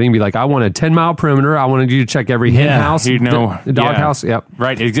gather everybody and be like, "I want a 10-mile perimeter. I wanted you to check every hen house, dog house." Yep,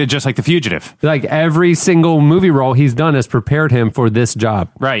 right. It's just like The Fugitive. Like every single movie role he's done has prepared him for this job.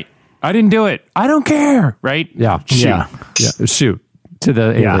 Right. I didn't do it. I don't care. Right. Yeah. Shoot to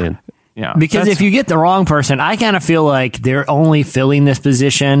the alien. Yeah. Because if you get the wrong person, I kind of feel like they're only filling this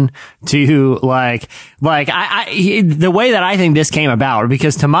position to like the way that I think this came about,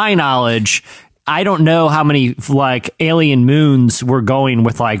 because to my knowledge, I don't know how many like alien moons were going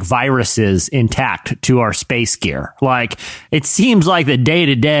with like viruses intact to our space gear. Like, it seems like the day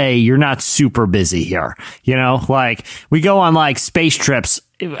to day, you're not super busy here. You know, like we go on like space trips.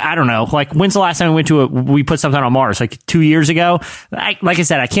 I don't know. Like, when's the last time we put something on Mars? Like 2 years ago? Like I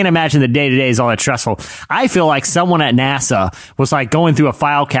said, I can't imagine the day to day is all that stressful. I feel like someone at NASA was like going through a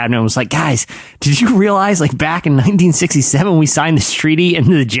file cabinet and was like, guys, did you realize like back in 1967 we signed this treaty and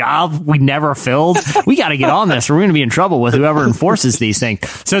the job we never filled? We got to get on this or we're going to be in trouble with whoever enforces these things.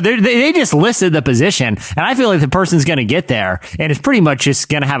 So they just listed the position, and I feel like the person's going to get there and it's pretty much just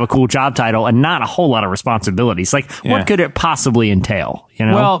going to have a cool job title and not a whole lot of responsibilities. Like, what could it possibly entail? You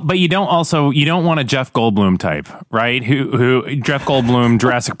know? Well, but you don't want a Jeff Goldblum type, right? Who Jeff Goldblum,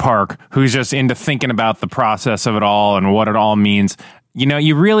 Jurassic Park, who's just into thinking about the process of it all and what it all means. You know,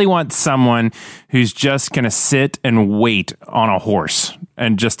 you really want someone who's just going to sit and wait on a horse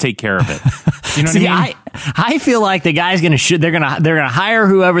and just take care of it. You know what I mean? I feel like the guy's going to they're going to hire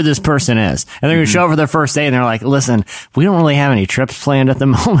whoever this person is, and they're going to show up for their first day, and they're like, "Listen, we don't really have any trips planned at the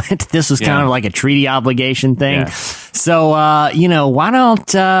moment. This was kind of like a treaty obligation thing. Yeah. So, you know, why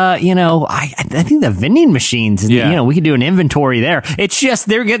don't I think the vending machines, you know, we could do an inventory there. It's just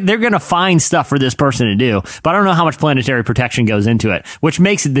they're going to find stuff for this person to do, but I don't know how much planetary protection goes into it, which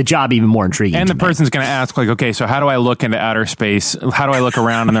makes the job even more intriguing. And the person's going to ask, like, okay, so how do I look into outer space? How do I look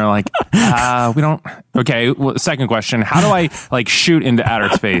around? And they're like, we don't. Okay, well, second question: how do I like shoot into outer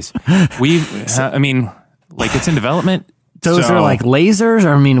space? I mean, like, it's in development. Those are like lasers, or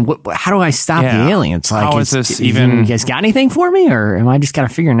I mean, how do I stop the aliens? Like, how is this even? You guys got anything for me, or am I just kind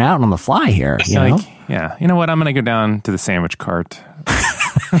of figuring it out on the fly here? You know? Yeah. You know what? I'm going to go down to the sandwich cart.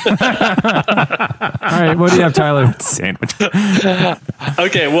 All right, what do you have, Tyler? Sandwich.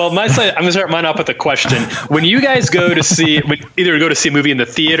 Okay, well, I'm going to start mine off with a question. When you guys either go to see a movie in the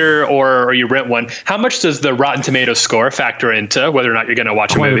theater or you rent one, how much does the Rotten Tomatoes score factor into whether or not you're going to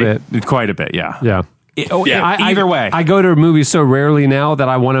watch a movie? Quite a bit, yeah. Yeah. Either way. I go to movies so rarely now that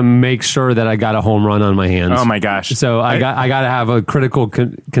I want to make sure that I got a home run on my hands. Oh my gosh. So I got to have a critical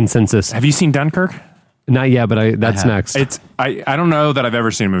consensus. Have you seen Dunkirk? Not yet, but that's next. I don't know that I've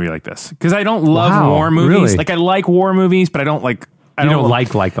ever seen a movie like this, because I don't love war movies. Really? Like, I like war movies, but I don't like. I don't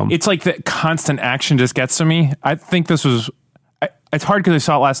like them. It's like the constant action just gets to me. I think this was. It's hard because I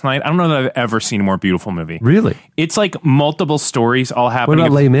saw it last night. I don't know that I've ever seen a more beautiful movie. Really? It's like multiple stories all happening. What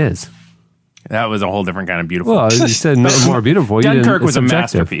about Les Mis? That was a whole different kind of beautiful. Well, you said more beautiful. Dunkirk was a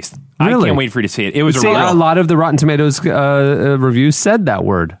masterpiece. Really? I can't wait for you to see it. It was a lot of the Rotten Tomatoes reviews said that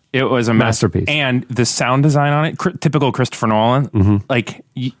word. It was a masterpiece, and the sound design on it, typical Christopher Nolan.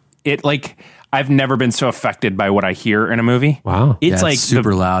 Mm-hmm. I've never been so affected by what I hear in a movie. Wow, it's like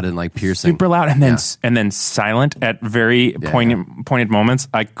super loud and like piercing, super loud, and then silent at very poignant moments.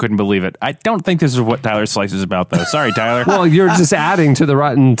 I couldn't believe it. I don't think this is what Tyler Slice is about, though. Sorry, Tyler. Well, you're just adding to the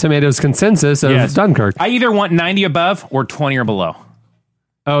Rotten Tomatoes consensus of Dunkirk. I either want 90 above or 20 or below.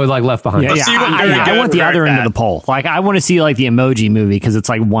 Oh, like Left Behind. I want the other end of the poll. Like, I want to see like the Emoji Movie, because it's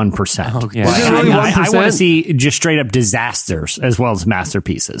like 1%. Oh, yeah. Is it really 1%? I want to see just straight up disasters as well as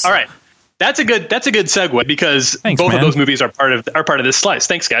masterpieces. All right. That's a good segue, because both of those movies are part of this slice.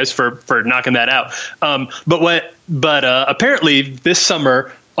 Thanks, guys, for knocking that out. But apparently this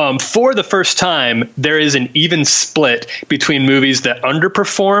summer, for the first time, there is an even split between movies that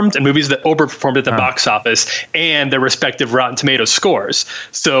underperformed and movies that overperformed at the box office and their respective Rotten Tomatoes scores.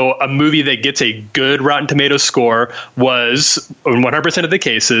 So a movie that gets a good Rotten Tomatoes score was, in 100% of the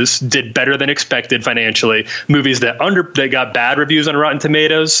cases, did better than expected financially. Movies that got bad reviews on Rotten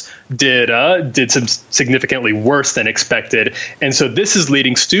Tomatoes did some significantly worse than expected. And so this is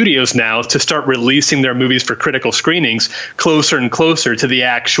leading studios now to start releasing their movies for critical screenings closer and closer to the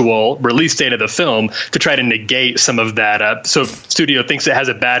actual release date of the film, to try to negate some of that. So studio thinks it has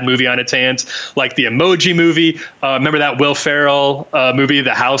a bad movie on its hands, like the Emoji Movie. Remember that Will Ferrell movie,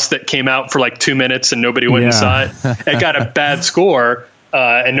 The House, that came out for like 2 minutes and nobody went and saw it? It got a bad score.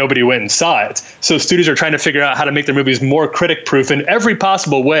 and nobody went and saw it. So studios are trying to figure out how to make their movies more critic-proof in every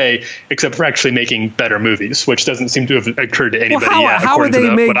possible way, except for actually making better movies, which doesn't seem to have occurred to anybody yet, according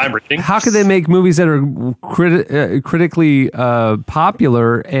to what I'm reading. How could they make movies that are critically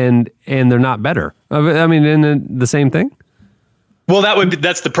popular and they're not better? I mean, isn't the same thing? Well,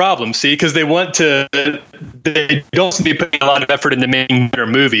 that's the problem, see, because they don't seem to be putting a lot of effort into making better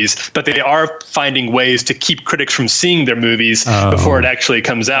movies, but they are finding ways to keep critics from seeing their movies before it actually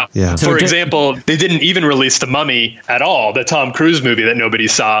comes out. Yeah. For example, they didn't even release The Mummy at all, the Tom Cruise movie that nobody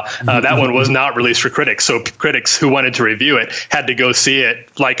saw. That one was not released for critics, so critics who wanted to review it had to go see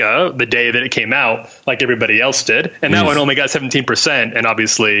it like the day that it came out, like everybody else did. And that one only got 17%, and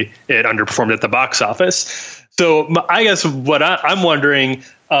obviously it underperformed at the box office. So I guess what I'm wondering,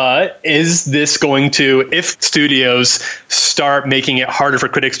 is this going to, if studios start making it harder for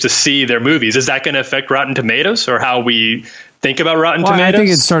critics to see their movies, is that going to affect Rotten Tomatoes or how we think about Rotten Tomatoes? I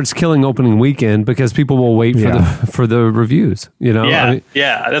think it starts killing opening weekend because people will wait for the reviews. You know,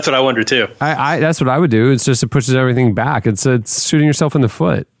 yeah, that's what I wonder too. I that's what I would do. It's just it pushes everything back. It's shooting yourself in the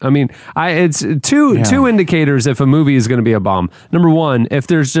foot. I mean, it's two indicators if a movie is going to be a bomb. Number one, if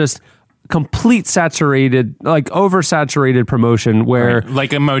there's just complete saturated, like oversaturated promotion where like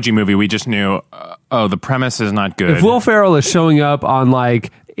Emoji Movie, we just knew, the premise is not good. If Will Ferrell is showing up on like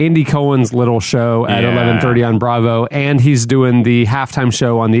Andy Cohen's little show at 11:30 on Bravo, and he's doing the halftime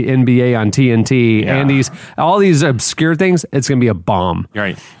show on the NBA on TNT, and he's all these obscure things, it's going to be a bomb.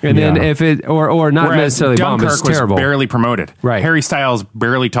 Right. And then if it, or not necessarily Dunkirk bomb, it's terrible. Was barely promoted. Right. Harry Styles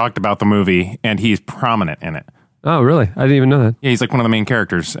barely talked about the movie, and he's prominent in it. Oh, really? I didn't even know that. Yeah, he's like one of the main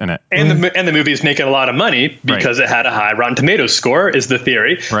characters in it. And the movie is making a lot of money because it had a high Rotten Tomatoes score, is the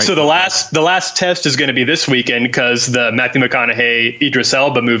theory. Right. So the last test is going to be this weekend because the Matthew McConaughey, Idris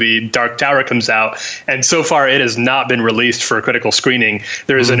Elba movie Dark Tower comes out, and so far it has not been released for critical screening.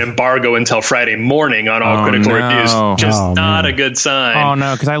 There is an embargo until Friday morning on all critical reviews, just not a good sign. Oh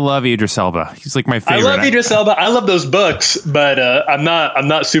no, because I love Idris Elba. He's like my favorite. I love Idris Elba. I love those books, but I'm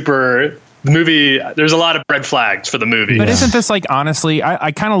not super. The movie, there's a lot of red flags for the movie. But isn't this like, honestly,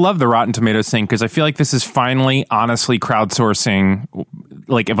 I kind of love the Rotten Tomatoes thing because I feel like this is finally honestly crowdsourcing,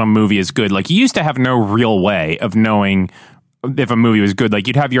 like if a movie is good. Like you used to have no real way of knowing if a movie was good. Like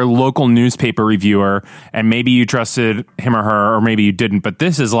you'd have your local newspaper reviewer and maybe you trusted him or her or maybe you didn't. But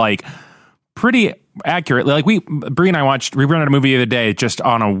this is like pretty accurate. Like Brie and I we rented a movie the other day just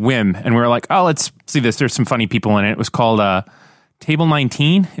on a whim and we were like, oh, let's see this. There's some funny people in it. It was called Table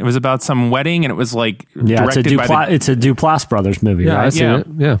 19. It was about some wedding, and it was like directed it's a Duplass Brothers movie. Yeah, right? I've seen it.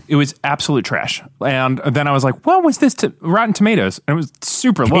 Yeah, it was absolute trash. And then I was like, "What was this to Rotten Tomatoes?" And it was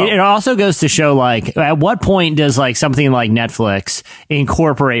super low. It also goes to show, like, at what point does like something like Netflix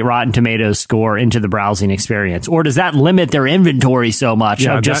incorporate Rotten Tomatoes score into the browsing experience, or does that limit their inventory so much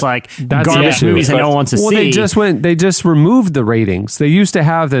of just like garbage movies that no one wants to see? They just removed the ratings. They used to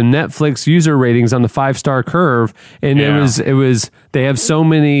have the Netflix user ratings on the 5-star curve, and it was. They have so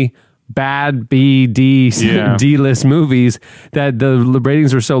many bad D-list movies that the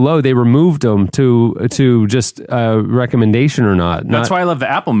ratings were so low they removed them to just recommendation or not. That's why I love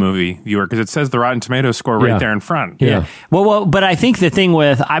the Apple movie viewer because it says the Rotten Tomatoes score right there in front. Yeah. Well, but I think the thing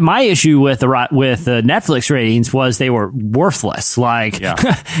with my issue with the Netflix ratings was they were worthless. Like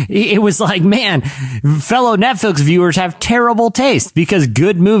it was like, man, fellow Netflix viewers have terrible taste because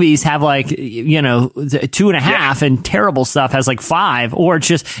good movies have like 2.5 and terrible stuff has like 5, or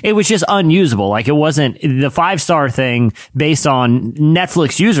it was just unusable. Like it wasn't the 5-star thing based on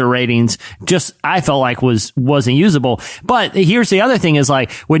Netflix user ratings. Just I felt like wasn't usable. But here's the other thing: is like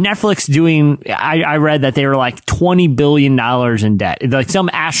with Netflix doing, I read that they were like $20 billion in debt, like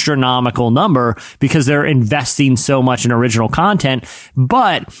some astronomical number because they're investing so much in original content.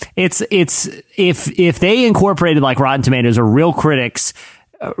 But it's if they incorporated like Rotten Tomatoes or real critics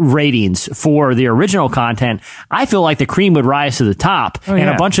ratings for the original content, I feel like the cream would rise to the top. And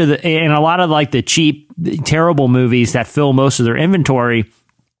a lot of like the cheap, terrible movies that fill most of their inventory,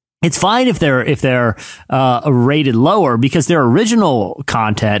 it's fine if they're rated lower because their original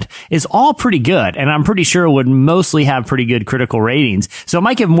content is all pretty good, and I'm pretty sure it would mostly have pretty good critical ratings. So it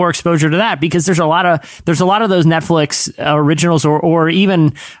might give more exposure to that because there's a lot of those Netflix originals or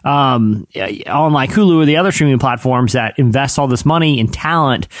even on like Hulu or the other streaming platforms that invest all this money and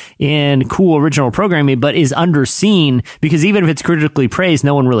talent in cool original programming, but is underseen because even if it's critically praised,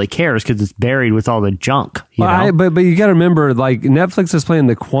 no one really cares because it's buried with all the junk. But you got to remember, like, Netflix is playing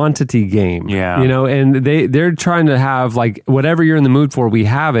the quantity game. Yeah. And they're trying to have, like, whatever you're in the mood for, we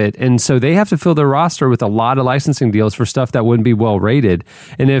have it. And so they have to fill their roster with a lot of licensing deals for stuff that wouldn't be well rated.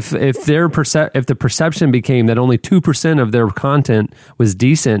 And if the perception became that only 2% of their content was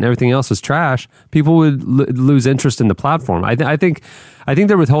decent and everything else was trash, people would lose interest in the platform. I think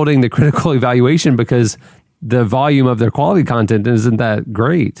they're withholding the critical evaluation because the volume of their quality content isn't that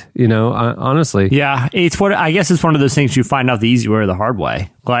great, honestly. Yeah, I guess it's one of those things you find out the easy way or the hard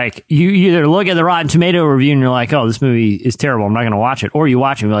way. Like, you either look at the Rotten Tomato review and you're like, oh, this movie is terrible, I'm not going to watch it. Or you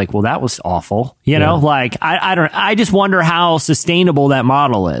watch it and you're like, well, that was awful. Like, I just wonder how sustainable that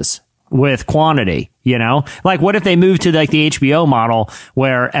model is with quantity, Like, what if they move to, like, the HBO model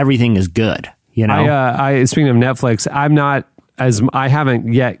where everything is good, speaking of Netflix, I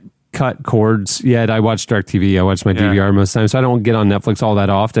haven't yet cut cords yet. I watch DirecTV. I watch my DVR most of the time, so I don't get on Netflix all that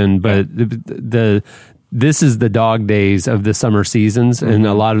often. But this is the dog days of the summer seasons, and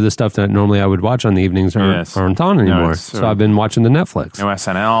a lot of the stuff that normally I would watch on the evenings aren't on anymore. So I've been watching the Netflix. No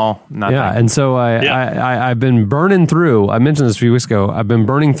SNL, nothing. Yeah, and so I've been burning through. I mentioned this a few weeks ago. I've been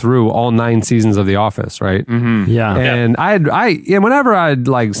burning through all 9 seasons of The Office, right? Mm-hmm. Yeah, and whenever I'd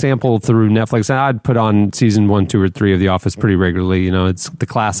like sample through Netflix, I'd put on season 1, 2, or 3 of The Office pretty regularly. It's the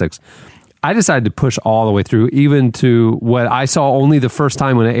classics. I decided to push all the way through, even to what I saw only the first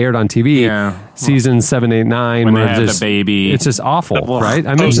time when it aired on TV, season 7, 8, 9. When they have the baby. It's just awful, right?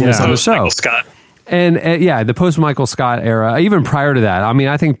 I mentioned this on the show. Scott. And the post Michael Scott era, even prior to that, I mean,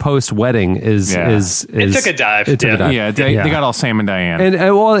 I think post wedding is it took a dive. They got all Sam and Diane. And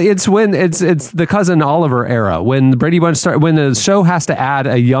it's when it's the Cousin Oliver era, when Brady Bunch when the show has to add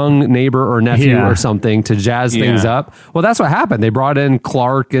a young neighbor or nephew or something to jazz things up. Well, that's what happened. They brought in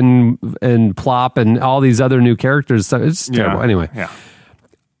Clark and Plop and all these other new characters. So it's terrible. Anyway. Yeah.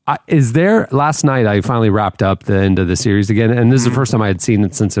 Last night I finally wrapped up the end of the series again, and this is the first time I had seen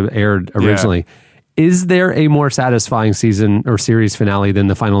it since it aired originally. Yeah. Is there a more satisfying season or series finale than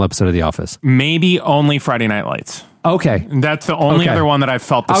the final episode of The Office? Maybe only Friday Night Lights. Okay. That's the only other one that I've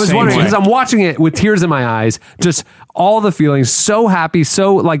felt the same way. I was wondering, because I'm watching it with tears in my eyes, just all the feelings, so happy,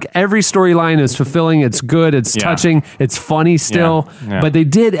 so like every storyline is fulfilling, it's good, it's touching, it's funny still, but they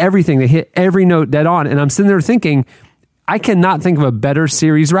did everything, they hit every note dead on, and I'm sitting there thinking, I cannot think of a better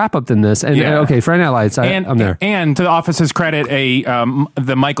series wrap up than this. And okay, Friday Night Lights, I'm there. And to The Office's credit,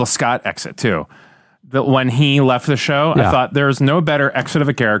 the Michael Scott exit too. When he left the show, I thought there's no better exit of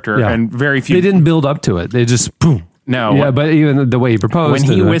a character, and very few. They didn't build up to it. They just boom. No. Yeah, but even the way he proposed.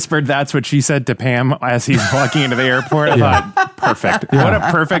 When he whispered, "That's what she said" to Pam as he's walking into the airport, I thought, perfect. Yeah. What a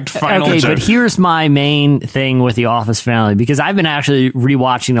perfect final joke. But here's my main thing with The Office finale, because I've been actually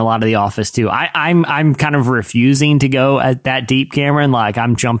rewatching a lot of The Office too. I'm kind of refusing to go at that deep, Cameron. Like,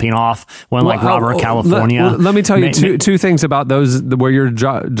 I'm jumping off when Robert California. Let me tell you two things about those where you're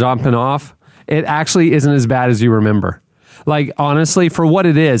jumping off. It actually isn't as bad as you remember. Like, honestly, for what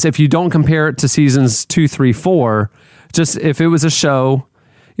it is, if you don't compare it to seasons 2, 3, 4, just if it was a show,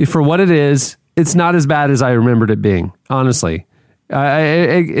 for what it is, it's not as bad as I remembered it being, honestly.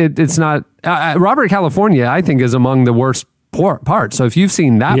 It's not. Robert California, I think, is among the worst parts. So if you've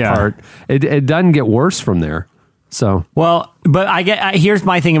seen that part, it doesn't get worse from there. So well, but here's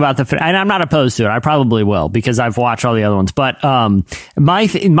my thing about and I'm not opposed to it. I probably will, because I've watched all the other ones. But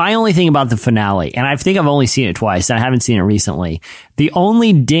my only thing about the finale, and I think I've only seen it twice, and I haven't seen it recently. The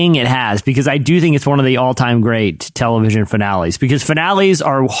only ding it has, because I do think it's one of the all-time great television finales, because finales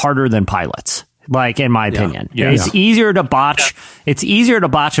are harder than pilots. Like, in my opinion, it's easier to botch. It's easier to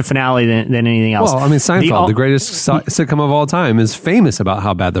botch a finale than anything else. Well, I mean, Seinfeld, the greatest sitcom of all time, is famous about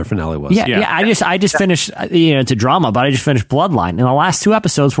how bad their finale was. I just finished. It's a drama, but I just finished Bloodline, and the last 2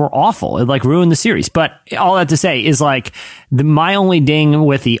 episodes were awful. It ruined the series. But all that to say is my only ding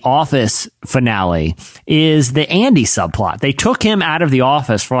with The Office finale is the Andy subplot. They took him out of The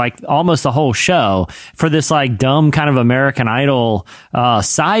Office for almost the whole show for this dumb kind of American Idol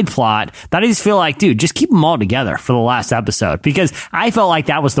side plot that I just feel dude, just keep them all together for the last episode, because I felt like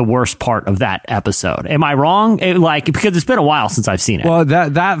that was the worst part of that episode. Am I wrong? Because it's been a while since I've seen it. Well,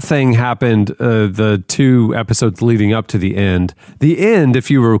 that thing happened the 2 episones leading up to the end. The end,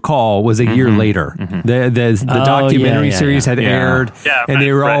 if you recall, was a year later. Mm-hmm. The documentary series had aired, and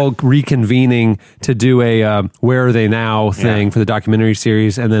they were all reconvening to do a Where Are They Now thing for the documentary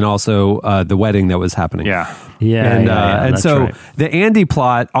series, and then also the wedding that was happening. And so the Andy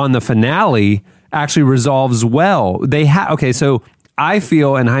plot on the finale actually resolves well. So I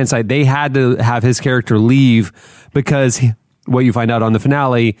feel in hindsight they had to have his character leave because what you find out on the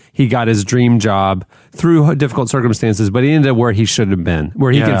finale, he got his dream job through difficult circumstances, but he ended up where he should have been,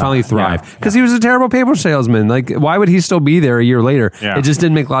 where he can finally thrive. Because he was a terrible paper salesman. Like, why would he still be there a year later? Yeah. It just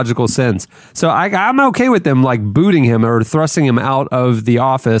didn't make logical sense. So I'm okay with them like booting him or thrusting him out of the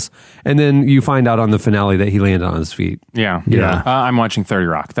office, and then you find out on the finale that he landed on his feet. Yeah. Yeah. I'm watching 30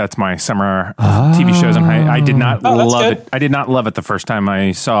 Rock. That's my summer TV shows. And I did not love it. I did not love it the first time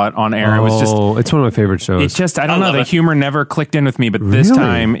I saw it on air. It was just... it's one of my favorite shows. It just, I don't know, the humor never clicked in with me, but this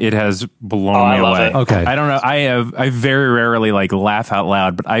time it has blown me away. Okay. I don't know. I very rarely like laugh out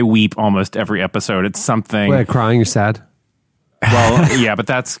loud, but I weep almost every episode. It's something. Wait, crying, you're sad? Well, yeah, but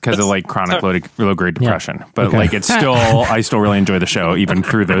that's because of like chronic low grade depression. But like it's still, I still really enjoy the show even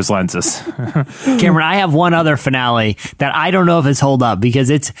through those lenses. Cameron, I have one other finale that I don't know if it's hold up because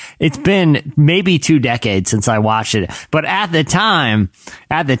it's been maybe 2 decades since I watched it. But at the time,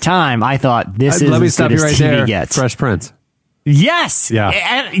 I thought this is let me as stop good you as right TV there. gets. Fresh Prince. Yes. Yeah.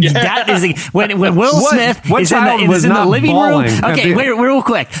 And that is when Will Smith is in the living room. Okay, wait, real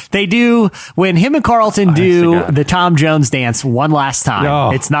quick. They do when him and Carlton do the Tom Jones dance one last time.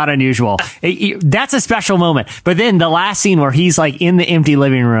 Oh. It's not unusual. That's a special moment. But then the last scene where he's like in the empty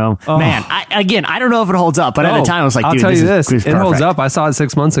living room, man. I don't know if it holds up, but at the time I was like, I'll dude, tell you this, is it holds perfect. up. I saw it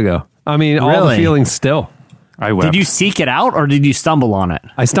 6 months ago. I mean, all the Really? feelings still. I wept. Did you seek it out or did you stumble on it?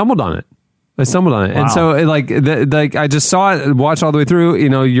 I stumbled on it. Wow. And so like I just saw it, watched all the way through. You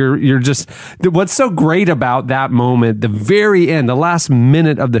know, you're just what's so great about that moment, the very end, the last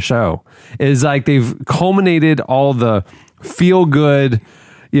minute of the show is like they've culminated all the feel good.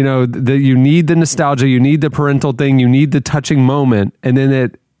 You know, you need the nostalgia, you need the parental thing, you need the touching moment, and then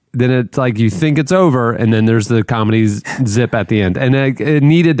it's like you think it's over, and then there's the comedy zip at the end, and it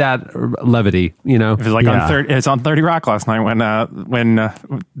needed that levity, you know. It was like it's on 30 Rock last night when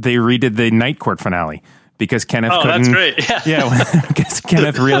they redid the Night Court finale because Kenneth. Oh, couldn't, that's great! Yeah, because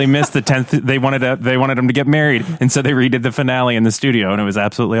Kenneth really missed the 10th. They wanted him to get married, and so they redid the finale in the studio, and it was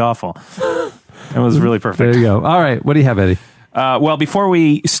absolutely awful. It was really perfect. There you go. All right, what do you have, Eddie? Well, before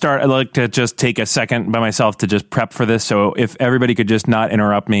we start, I'd like to just take a second by myself to just prep for this. So if everybody could just not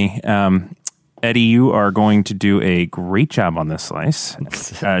interrupt me. Eddie, you are going to do a great job on this slice.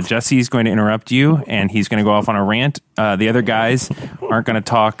 Jesse's going to interrupt you, and he's going to go off on a rant. The other guys aren't going to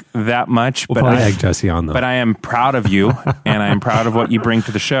talk that much. We'll probably egg Jesse on, though. But I am proud of you, and I am proud of what you bring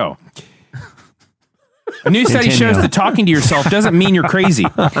to the show. A new study shows that talking to yourself doesn't mean you're crazy.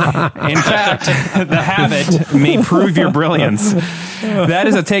 In fact, the habit may prove your brilliance. That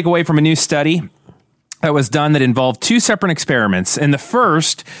is a takeaway from a new study that was done that involved 2 separate experiments. In the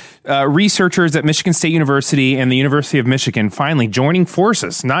first, researchers at Michigan State University and the University of Michigan finally joining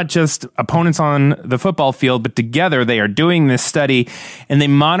forces, not just opponents on the football field, but together they are doing this study, and they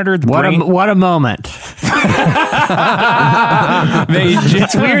monitored the brain. What a moment.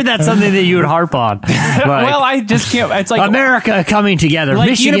 It's weird that's something that you would harp on. Well, I just can't. It's like America coming together, like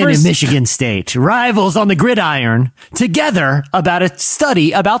Michigan and Michigan State, rivals on the gridiron, together about a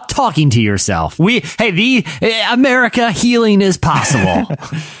study about talking to yourself. America healing is possible.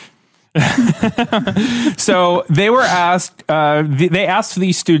 So they were asked, they asked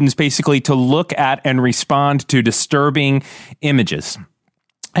these students basically to look at and respond to disturbing images.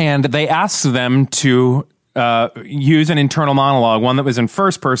 And they asked them to use an internal monologue, one that was in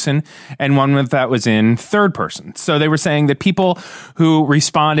first person and one that was in third person. So they were saying that people who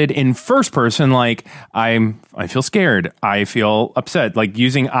responded in first person, like I feel scared, I feel upset, like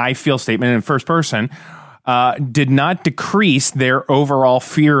using I feel statement in first person, did not decrease their overall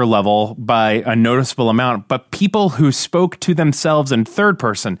fear level by a noticeable amount. But people who spoke to themselves in third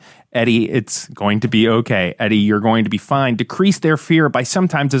person, Eddie, it's going to be okay. Eddie, you're going to be fine. Decrease their fear by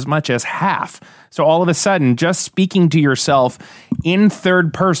sometimes as much as half. So all of a sudden, just speaking to yourself in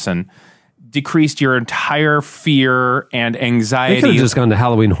third person decreased your entire fear and anxiety. You could have just gone to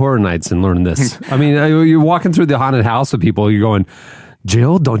Halloween Horror Nights and learned this. I mean, you're walking through the haunted house with people, you're going,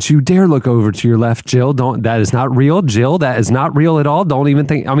 Jill, don't you dare look over to your left. Jill, that is not real. Jill, that is not real at all. Don't even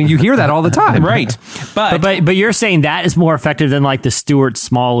think. I mean, you hear that all the time. Right. But you're saying that is more effective than like the Stuart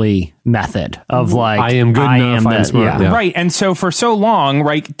Smalley method of like, I am good enough. I'm smart. Yeah. Right. And so for so long,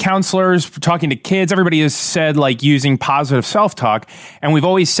 right, counselors talking to kids, everybody has said like using positive self-talk. And we've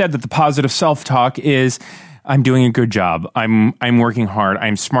always said that the positive self-talk is, I'm doing a good job. I'm working hard.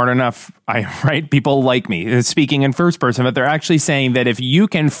 I'm smart enough. Right? People like me. Speaking in first person, but they're actually saying that if you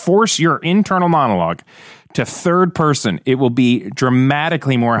can force your internal monologue to third person, it will be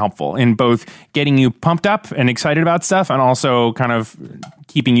dramatically more helpful in both getting you pumped up and excited about stuff and also kind of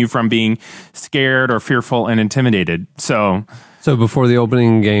keeping you from being scared or fearful and intimidated. So before the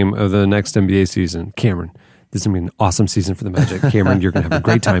opening game of the next NBA season, Cameron, This is going to be an awesome season for the Magic. Cameron, you're going to have a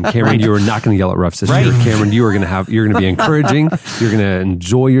great time. Cameron, you are not going to yell at refs this year. Cameron, you're going to be encouraging. You're going to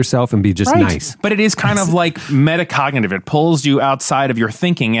enjoy yourself and be just nice. But it is kind of like metacognitive. It pulls you outside of your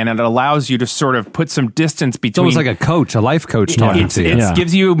thinking, and it allows you to sort of put some distance between. It's almost like a coach, a life coach talking to you. It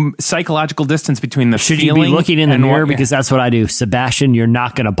gives you psychological distance between the Should feeling. You be looking in the mirror? What, because that's what I do. Sebastian, you're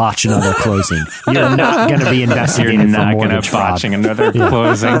not going to botch another closing. You're not going to be investigated You're for not mortgage going to fraud. botching another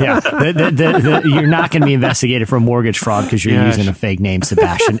closing. You're not going to be investigated for mortgage fraud because you're using a fake name,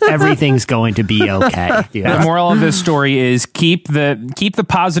 Sebastian. Everything's going to be okay. The moral of this story is keep the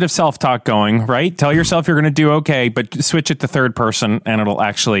positive self-talk going, right? Tell yourself you're going to do okay, but switch it to third person and it'll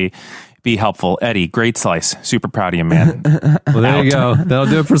actually be helpful. Eddie, great slice. Super proud of you, man. Well, there you go. That'll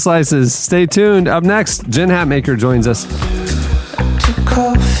do it for Slices. Stay tuned. Up next, Jen Hatmaker joins us. Took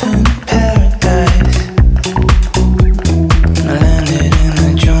off in paradise. I landed in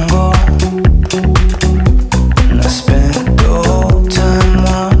the jungle. And I spent the whole time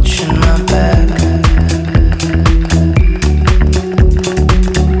watching my back.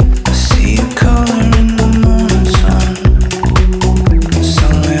 I see a color in the morning sun,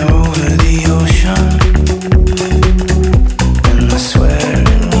 somewhere over the ocean. And I swear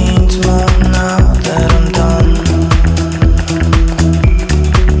it means more now that I'm done.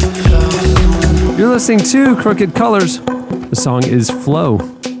 You're listening to Crooked Colors. The song is Flow.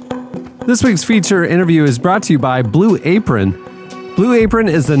 This week's feature interview is brought to you by Blue Apron. Blue Apron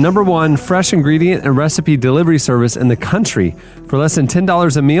is the #1 fresh ingredient and recipe delivery service in the country. For less than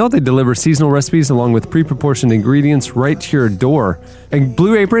 $10 a meal, they deliver seasonal recipes along with pre-proportioned ingredients right to your door. And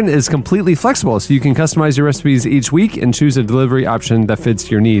Blue Apron is completely flexible, so you can customize your recipes each week and choose a delivery option that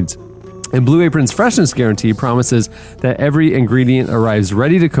fits your needs. And Blue Apron's freshness guarantee promises that every ingredient arrives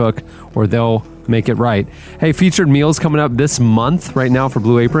ready to cook, or they'll make it right. Hey, featured meals coming up this month right now for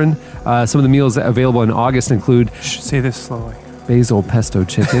Blue Apron. Some of the meals available in August include... Say this slowly. Basil pesto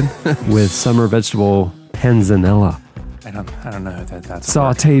chicken with summer vegetable panzanella. I don't know that that's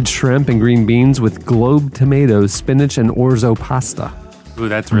Sautéed shrimp and green beans with globe tomatoes, spinach, and orzo pasta. Ooh,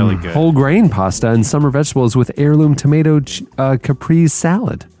 that's really good. Whole grain pasta and summer vegetables with heirloom tomato caprese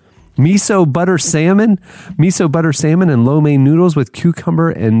salad. Miso butter salmon and lo mein noodles with cucumber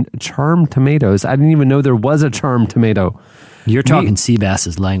and charmed tomatoes. I didn't even know there was a charmed tomato. You're talking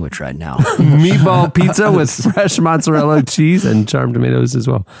Seabass's language right now. Meatball pizza with fresh mozzarella cheese and charmed tomatoes as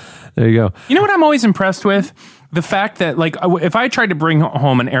well. There you go. You know what I'm always impressed with? The fact that, like, if I tried to bring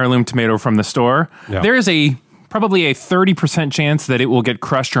home an heirloom tomato from the store, there is probably a 30% chance that it will get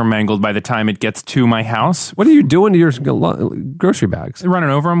crushed or mangled by the time it gets to my house. What are you doing to your grocery bags? Running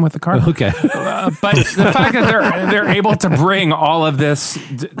over them with the cart. Okay. But the fact that they're able to bring all of this,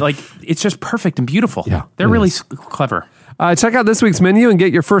 like, it's just perfect and beautiful. Yeah, they're really clever. Check out this week's menu and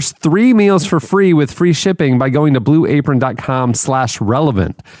get your first 3 meals for free with free shipping by going to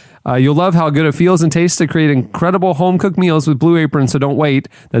blueapron.com/relevant. You'll love how good it feels and tastes to create incredible home-cooked meals with Blue Apron, so don't wait.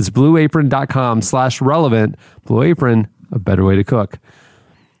 That's blueapron.com/relevant. Blue Apron, a better way to cook.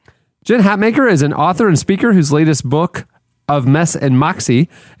 Jen Hatmaker is an author and speaker whose latest book, Of Mess and Moxie,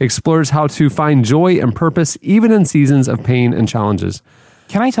 explores how to find joy and purpose even in seasons of pain and challenges.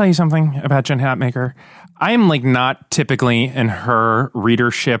 Can I tell you something about Jen Hatmaker? I am like not typically in her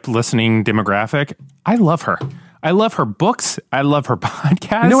readership listening demographic. I love her. I love her books. I love her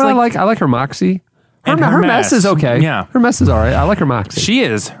podcast. You know what I like? I like her moxie. Her mess is okay. Yeah. Her mess is all right. I like her moxie. She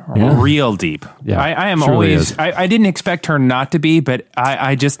is real deep. Yeah, I am really always... I didn't expect her not to be, but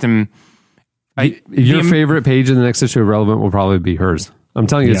I just am... Your favorite page in the next issue of Relevant will probably be hers. I'm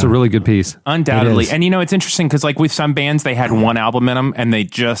telling you, it's a really good piece. Undoubtedly. And you know, it's interesting because like with some bands, they had one album in them and they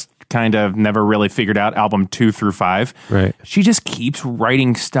just kind of never really figured out album 2 through 5. Right. She just keeps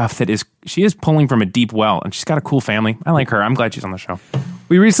writing stuff that she is pulling from a deep well, and she's got a cool family. I like her. I'm glad she's on the show.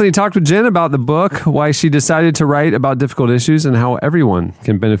 We recently talked with Jen about the book, why she decided to write about difficult issues, and how everyone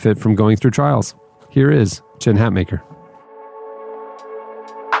can benefit from going through trials. Here is Jen Hatmaker.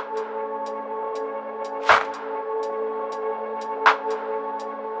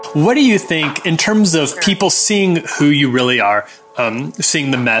 What do you think in terms of people seeing who you really are,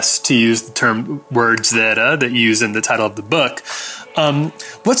 seeing the mess, to use the term words that you use in the title of the book?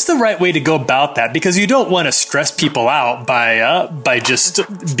 What's the right way to go about that? Because you don't want to stress people out by just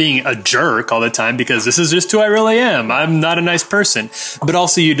being a jerk all the time, because this is just who I really am. I'm not a nice person. But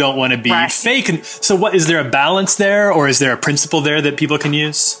also you don't want to be fake. So is there a balance there, or is there a principle there that people can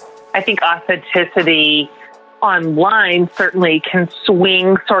use? I think authenticity online certainly can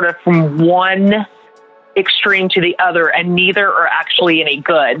swing sort of from one extreme to the other, and neither are actually any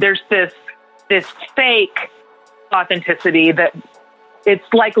good. There's this fake authenticity that it's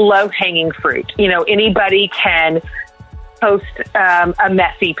like low-hanging fruit. Anybody can post a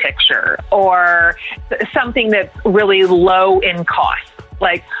messy picture or something that's really low in cost.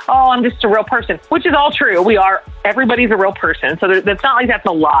 Like, oh, I'm just a real person, which is all true. Everybody's a real person. So that's not like that's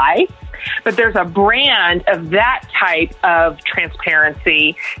a lie, but there's a brand of that type of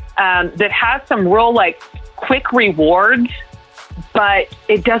transparency that has some real quick rewards, but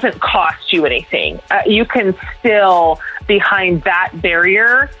it doesn't cost you anything. You can still, behind that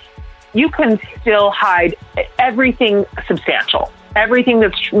barrier, you can still hide everything substantial, everything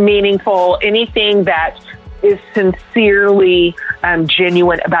that's meaningful, anything that is sincerely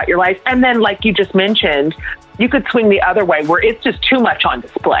genuine about your life. And then, like you just mentioned, you could swing the other way where it's just too much on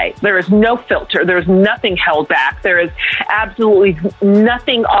display. There is no filter. There's nothing held back. There is absolutely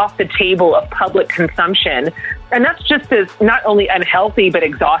nothing off the table of public consumption. And that's just as not only unhealthy, but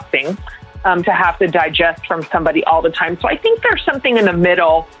exhausting to have to digest from somebody all the time. So I think there's something in the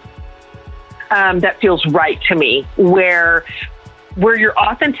middle that feels right to me, where your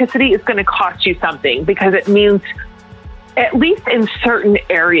authenticity is going to cost you something, because it means, at least in certain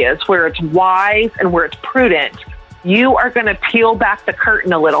areas where it's wise and where it's prudent, you are going to peel back the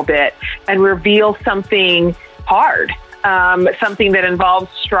curtain a little bit and reveal something hard, something that involves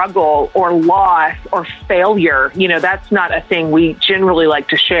struggle or loss or failure. That's not a thing we generally like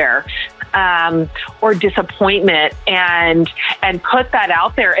to share, or disappointment, and put that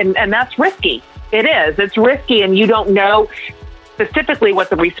out there. And that's risky. It is. It's risky, and you don't know specifically what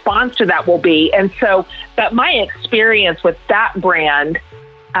the response to that will be. And so that my experience with that brand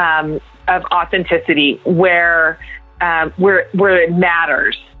of authenticity where it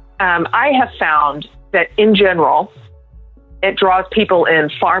matters, I have found that in general, it draws people in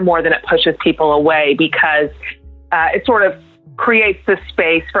far more than it pushes people away, because it sort of creates this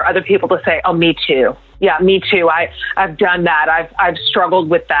space for other people to say, oh, me too. Yeah, me too. I've done that. I've struggled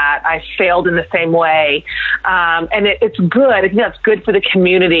with that. I failed in the same way. And it's good. I think that's good for the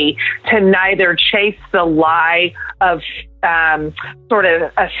community to neither chase the lie of sort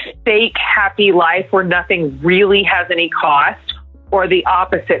of a fake happy life where nothing really has any cost, or the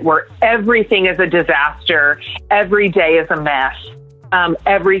opposite, where everything is a disaster, every day is a mess.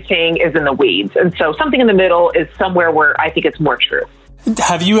 Everything is in the weeds. And so something in the middle is somewhere where I think it's more true.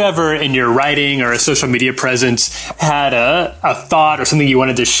 Have you ever, in your writing or a social media presence, had a thought or something you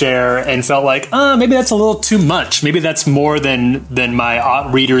wanted to share and felt like, maybe that's a little too much. Maybe that's more than my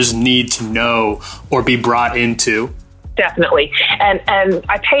readers need to know or be brought into? Definitely. And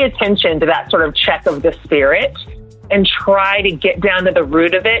I pay attention to that sort of check of the spirit and try to get down to the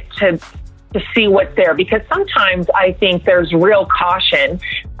root of it to see what's there. Because sometimes I think there's real caution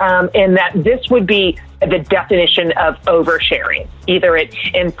in that this would be the definition of oversharing. Either it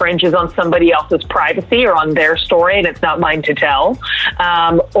infringes on somebody else's privacy or on their story and it's not mine to tell,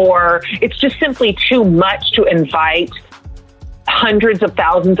 or it's just simply too much to invite hundreds of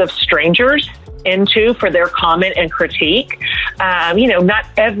thousands of strangers into for their comment and critique. Not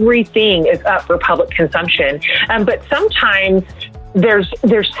everything is up for public consumption, but sometimes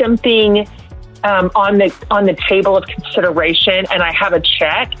there's something on the table of consideration, and I have a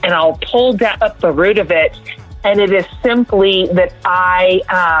check, and I'll pull up the root of it, and it is simply that I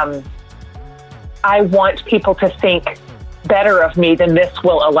want people to think better of me than this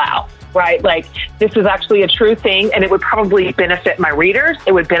will allow. Right? Like, this is actually a true thing, and it would probably benefit my readers.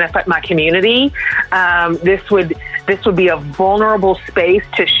 It would benefit my community. This would be a vulnerable space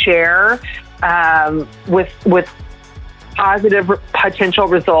to share with positive potential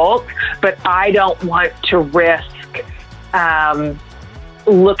results, but I don't want to risk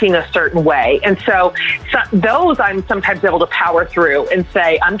looking a certain way. And so those I'm sometimes able to power through and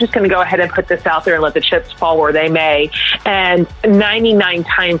say, I'm just going to go ahead and put this out there and let the chips fall where they may. And 99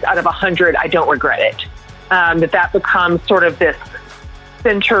 times out of 100, I don't regret it. That becomes sort of this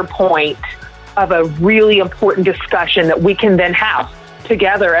center point of a really important discussion that we can then have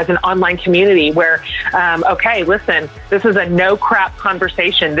together as an online community where, okay, listen, this is a no crap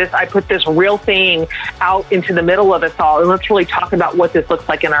conversation. I put this real thing out into the middle of us all, and let's really talk about what this looks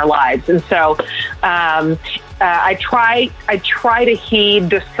like in our lives. And so I try to heed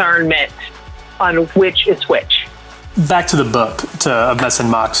discernment on which is which. Back to the book, to Mess and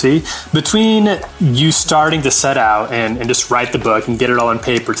Moxie. Between you starting to set out and just write the book and get it all on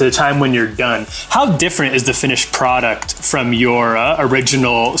paper to the time when you're done, how different is the finished product from your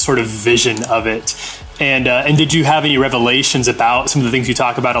original sort of vision of it? And did you have any revelations about some of the things you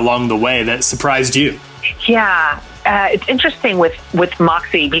talk about along the way that surprised you? Yeah, it's interesting with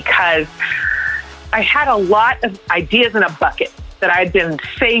Moxie, because I had a lot of ideas in a bucket that I'd been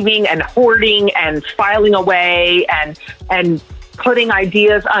saving and hoarding and filing away and putting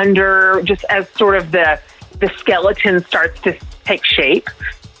ideas under just as sort of the skeleton starts to take shape.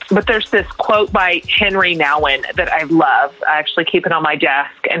 But there's this quote by Henry Nouwen that I love. I actually keep it on my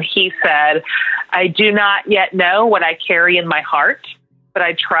desk. And he said, "I do not yet know what I carry in my heart, but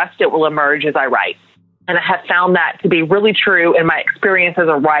I trust it will emerge as I write." And I have found that to be really true in my experience as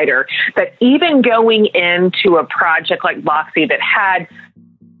a writer, that even going into a project like Boxy that had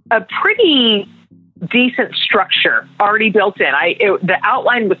a pretty decent structure already built in. The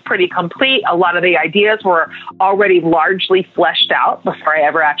outline was pretty complete. A lot of the ideas were already largely fleshed out before I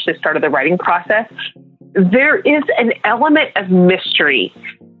ever actually started the writing process. There is an element of mystery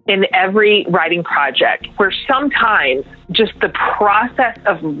in every writing project where sometimes just the process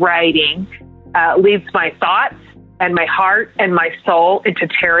of writing leads my thoughts and my heart and my soul into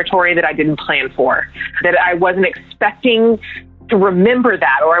territory that I didn't plan for, that I wasn't expecting to remember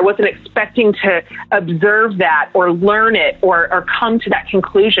that, or I wasn't expecting to observe that or learn it or come to that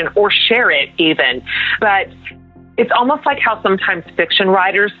conclusion or share it even. But it's almost like how sometimes fiction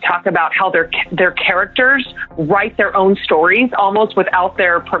writers talk about how their characters write their own stories almost without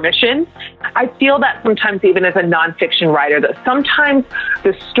their permission. I feel that sometimes even as a nonfiction writer, that sometimes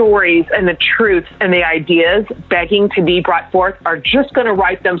the stories and the truths and the ideas begging to be brought forth are just going to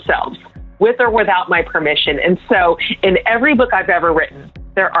write themselves, with or without my permission. And so in every book I've ever written,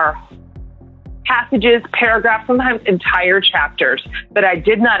 there are passages, paragraphs, sometimes entire chapters that I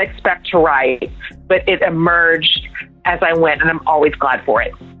did not expect to write, but it emerged as I went, and I'm always glad for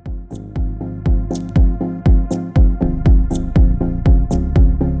it.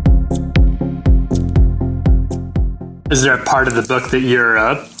 Is there a part of the book that you're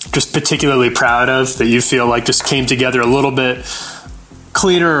just particularly proud of, that you feel like just came together a little bit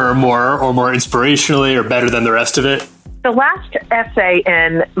cleaner or more inspirationally or better than the rest of it? The last essay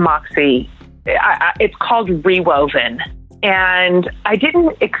in Moxie, it's called Rewoven. And I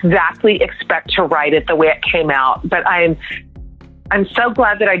didn't exactly expect to write it the way it came out, but I'm so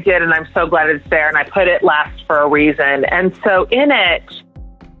glad that I did, and I'm so glad it's there, and I put it last for a reason. And so in it,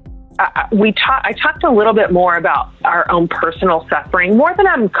 I talked a little bit more about our own personal suffering, more than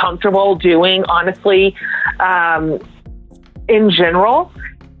I'm comfortable doing, honestly, in general.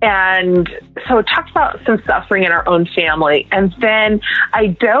 And so it talks about some suffering in our own family. And then I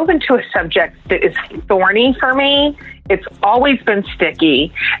dove into a subject that is thorny for me. It's always been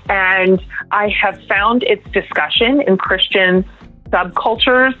sticky. And I have found its discussion in Christian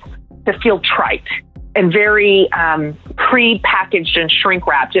subcultures to feel trite and very pre-packaged and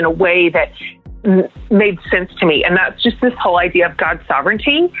shrink-wrapped in a way that made sense to me. And that's just this whole idea of God's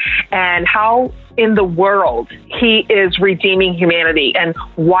sovereignty and how in the world he is redeeming humanity, and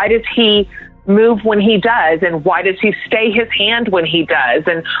why does he move when he does, and why does he stay his hand when he does,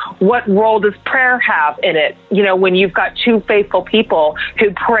 and what role does prayer have in it? You know, when you've got two faithful people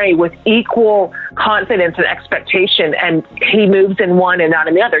who pray with equal confidence and expectation, and he moves in one and not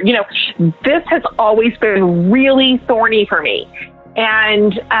in the other. You know, this has always been really thorny for me.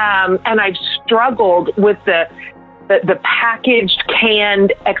 And I've struggled with the packaged,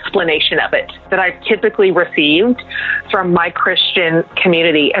 canned explanation of it that I've typically received from my Christian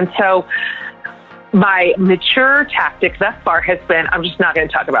community. And so my mature tactic thus far has been, I'm just not going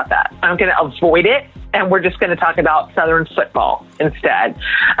to talk about that. I'm going to avoid it, and we're just going to talk about Southern football instead.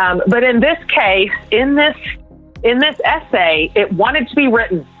 But in this case, in this essay, it wanted to be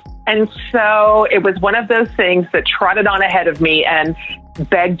written. And so it was one of those things that trotted on ahead of me and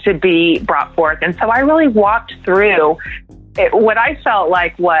begged to be brought forth. And so I really walked through what I felt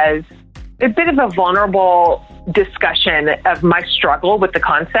like was a bit of a vulnerable discussion of my struggle with the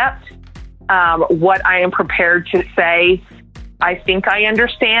concept, what I am prepared to say I think I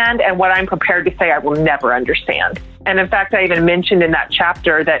understand, and what I'm prepared to say I will never understand. And in fact, I even mentioned in that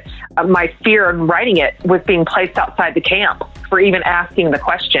chapter that my fear in writing it was being placed outside the camp for even asking the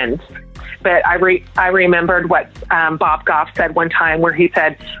questions. But I remembered what Bob Goff said one time, where he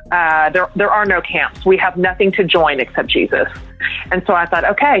said, there are no camps. We have nothing to join except Jesus. And so I thought,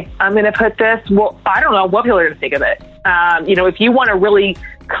 okay, I'm going to put this, well, I don't know what people are going to think of it. You know, if you want a really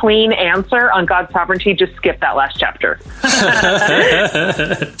clean answer on God's sovereignty, just skip that last chapter.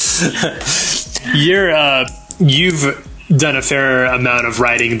 You've done a fair amount of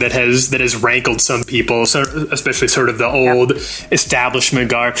writing that has rankled some people, so especially sort of the old establishment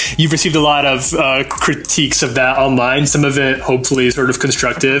guard. You've received a lot of critiques of that online. Some of it hopefully sort of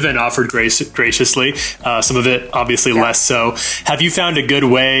constructive and offered graciously. Some of it obviously less so. Have you found a good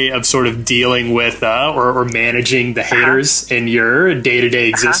way of sort of dealing with or managing the haters in your day-to-day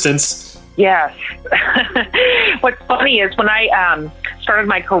existence? Yes. What's funny is when I started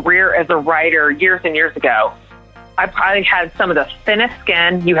my career as a writer years and years ago, I probably had some of the thinnest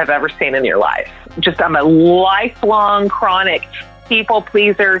skin you have ever seen in your life. I'm a lifelong chronic people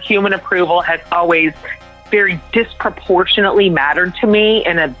pleaser. Human approval has always very disproportionately mattered to me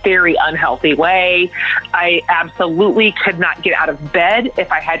in a very unhealthy way. I absolutely could not get out of bed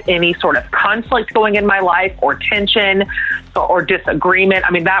if I had any sort of conflict going in my life or tension or disagreement.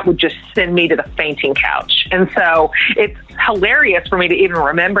 I mean, that would just send me to the fainting couch. And so it's hilarious for me to even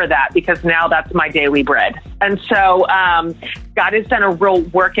remember that, because now that's my daily bread. And so God has done a real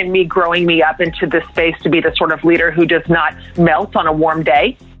work in me, growing me up into this space to be the sort of leader who does not melt on a warm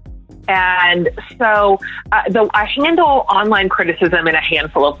day. And so I handle online criticism in a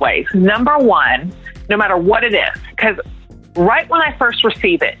handful of ways. Number one, no matter what it is, because right when I first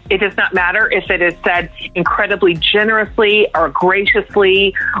receive it, it does not matter if it is said incredibly generously or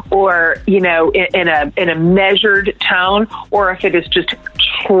graciously or, in a measured tone, or if it is just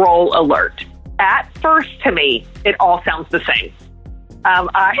troll alert. At first, to me, it all sounds the same.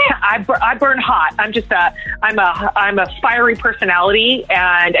 I burn hot. I'm a fiery personality,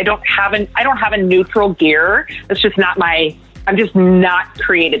 and I don't have a neutral gear. It's just not I'm just not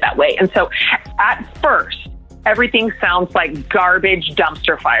created that way. And so at first, everything sounds like garbage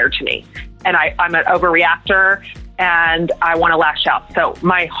dumpster fire to me. And I'm an overreactor, and I want to lash out. So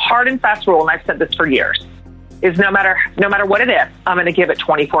my hard and fast rule, and I've said this for years, is no matter what it is, I'm going to give it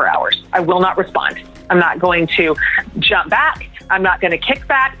 24 hours. I will not respond. I'm not going to jump back. I'm not going to kick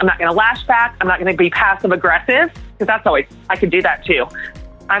back. I'm not going to lash back. I'm not going to be passive aggressive, because that's always, I could do that too.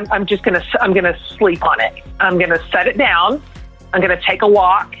 I'm going to sleep on it. I'm going to set it down. I'm going to take a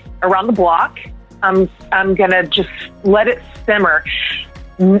walk around the block. I'm going to just let it simmer.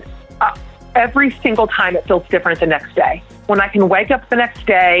 Every single time it feels different the next day. When I can wake up the next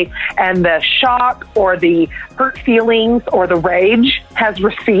day and the shock or the hurt feelings or the rage has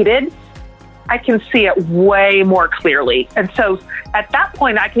receded, I can see it way more clearly. And so at that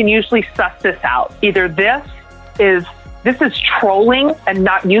point, I can usually suss this out. Either this is trolling and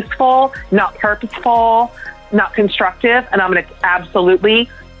not useful, not purposeful, not constructive, and I'm going to absolutely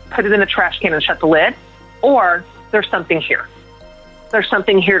put it in the trash can and shut the lid, or there's something here. There's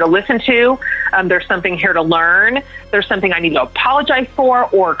something here to listen to. There's something here to learn. There's something I need to apologize for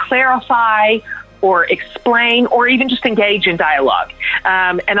or clarify or explain, or even just engage in dialogue.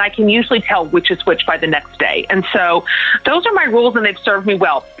 And I can usually tell which is which by the next day. And so those are my rules, and they've served me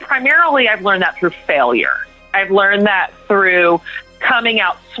well. Primarily, I've learned that through failure. I've learned that through coming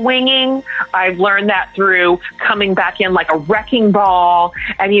out swinging. I've learned that through coming back in like a wrecking ball.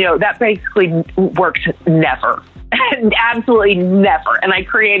 And, that basically works never. Absolutely never. And I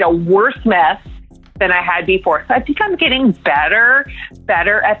create a worse mess than I had before. So I think I'm getting better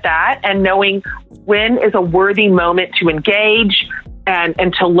at that, and knowing when is a worthy moment to engage and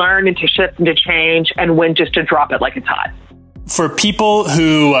to learn and to shift and to change, and when just to drop it like it's hot. For people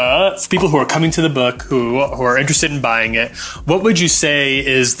who are coming to the book, who are interested in buying it, what would you say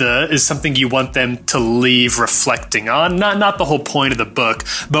is something you want them to leave reflecting on? Not the whole point of the book,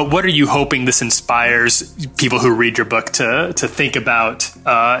 but what are you hoping this inspires people who read your book to think about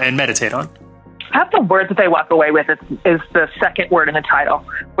and meditate on? I have the word that they walk away with is the second word in the title,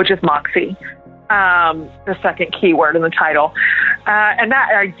 which is moxie. The second key word in the title. And that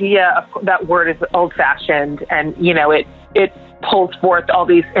idea of that word is old-fashioned, and, it pulls forth all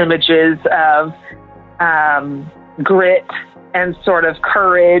these images of grit and sort of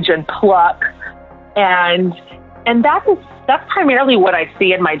courage and pluck. And that's primarily what I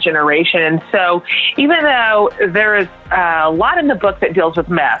see in my generation. And so even though there is a lot in the book that deals with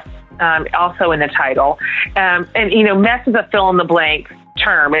mess, also in the title, and, mess is a fill-in-the-blank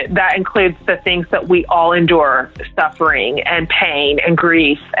term. That includes the things that we all endure: suffering and pain and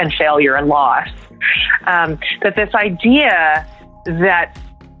grief and failure and loss. That this idea that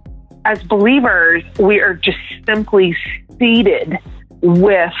as believers, we are just simply seeded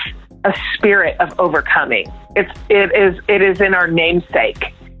with a spirit of overcoming. It is in our namesake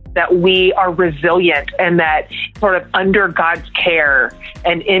that we are resilient, and that sort of under God's care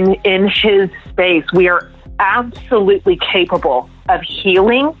and in His space, we are absolutely capable of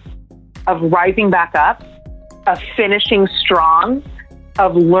healing, of rising back up, of finishing strong,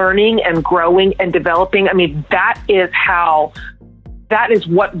 of learning and growing and developing. I mean, that is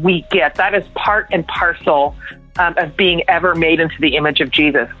what we get. That is part and parcel of being ever made into the image of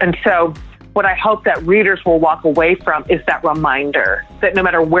Jesus. And so what I hope that readers will walk away from is that reminder that no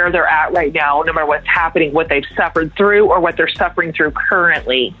matter where they're at right now, no matter what's happening, what they've suffered through or what they're suffering through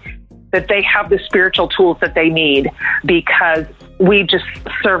currently, that they have the spiritual tools that they need, because we just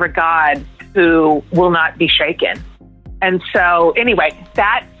serve a God who will not be shaken. And so anyway,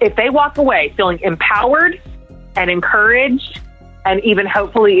 that if they walk away feeling empowered, and encouraged and even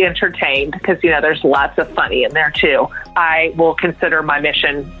hopefully entertained, because, there's lots of funny in there too, I will consider my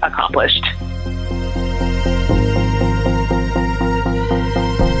mission accomplished.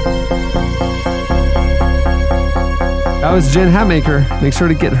 That was Jen Hatmaker. Make sure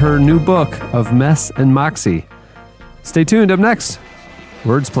to get her new book of Mess and Moxie. Stay tuned. Up next,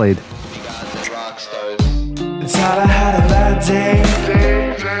 Wordsplayed. Thought I had a bad day.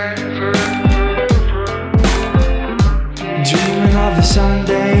 Dreaming of the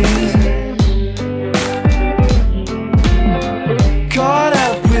Sundays. Caught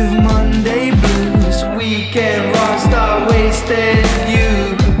up with Monday blues. Weekend rockstar wasted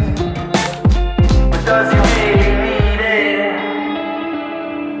you. But does you really need it?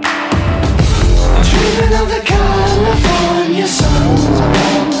 Dreaming of the California sun.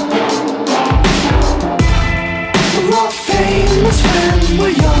 We're famous when we're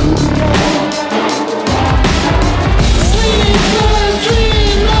young. Sleepless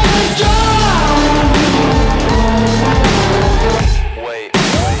dream of a job. Wait.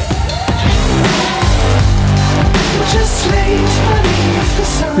 Just slaves beneath the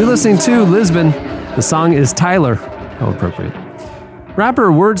sun. You're listening to Lisbon. The song is Tyler. How appropriate. Rapper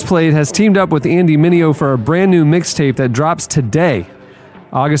Wordsplayed has teamed up with Andy Mineo for a brand new mixtape that drops today,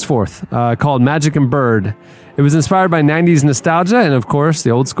 August 4th, called Magic and Bird. It was inspired by 90s nostalgia and, of course, the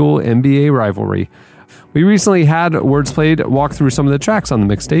old school NBA rivalry. We recently had Wordsplayed walk through some of the tracks on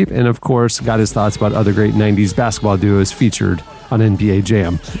the mixtape and, of course, got his thoughts about other great 90s basketball duos featured on NBA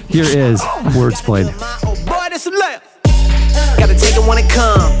Jam. Here is Wordsplayed. Gotta take it when it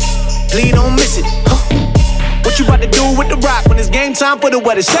comes. Please don't miss it. What you about to do with the rock when it's game time for the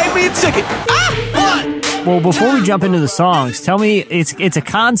weather? Save me a ticket. Well, before we jump into the songs, tell me, it's a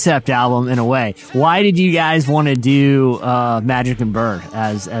concept album in a way. Why did you guys want to do Magic and Bird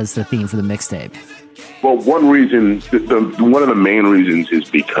as the theme for the mixtape? Well, one reason, one of the main reasons is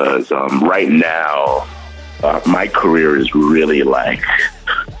because right now my career is really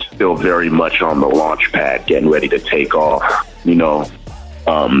still very much on the launch pad, getting ready to take off.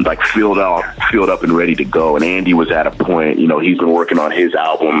 Filled up and ready to go. And Andy was at a point, he's been working on his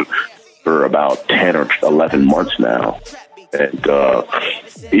album for about 10 or 11 months now. And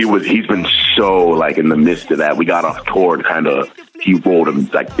he's been so in the midst of that. We got off tour and he rolled him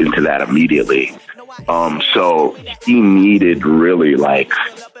into that immediately. So he needed really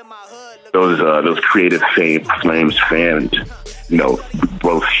those creative flames fans,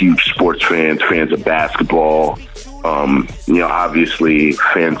 both huge sports fans of basketball, obviously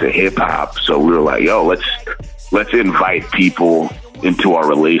fans of hip hop. So we were like, yo, let's invite people into our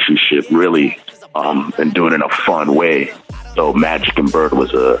relationship, really, and do it in a fun way. So Magic and Bird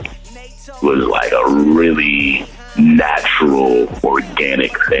was a really natural,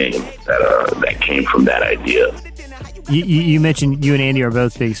 organic thing that came from that idea. You mentioned you and Andy are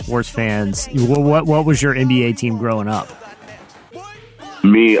both big sports fans. What was your NBA team growing up?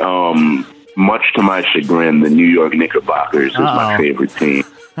 Me, much to my chagrin, the New York Knickerbockers is my favorite team.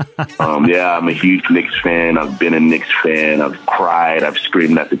 Yeah, I'm a huge Knicks fan. I've been a Knicks fan. I've cried. I've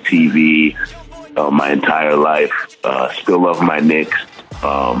screamed at the TV my entire life. Still love my Knicks.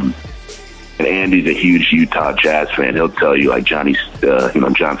 And Andy's a huge Utah Jazz fan. He'll tell you John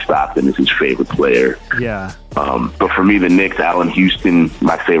Stockton is his favorite player. Yeah. But for me, the Knicks, Allen Houston,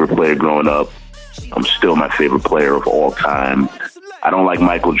 my favorite player growing up. Still my favorite player of all time. I don't like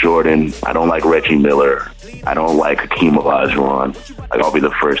Michael Jordan. I don't like Reggie Miller. I don't like Hakeem Olajuwon. I'll be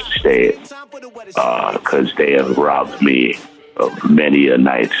the first to say it because they have robbed me of many a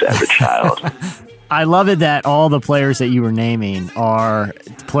nights as a child. I love it that all the players that you were naming are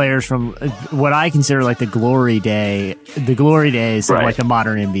players from what I consider the glory days of the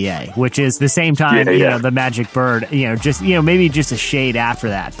modern NBA, which is the same time, the Magic Bird, maybe just a shade after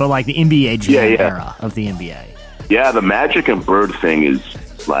that, but the NBA Jam era of the NBA. Yeah, the Magic and Bird thing is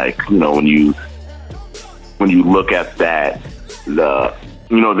when you look at that,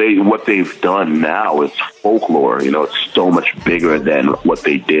 what they've done now is folklore. It's so much bigger than what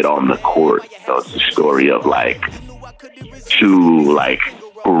they did on the court. It's a story of two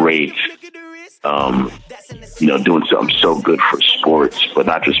great, doing something so good for sports, but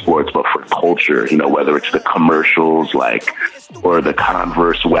not just sports, but for culture. Whether it's the commercials, or the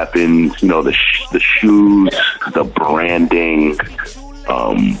Converse weapons, the shoes, the branding,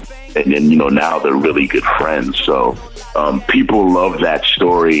 and then now they're really good friends. So people love that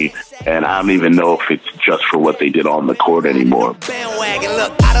story, and I don't even know if it's just for what they did on the court anymore. Bandwagon,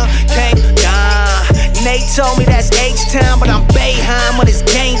 look, I done came down. Nate told me that's H-Town, but I'm Bayheim when it's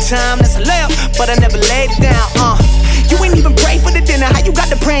game time. That's a layup, but I never laid it down. You ain't even pray for the dinner. How you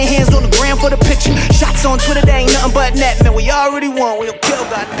got the praying hands on the gram for the picture? Shots on Twitter, they ain't already won. We don't kill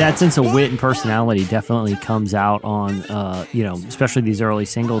God. That sense of wit and personality definitely comes out on, especially these early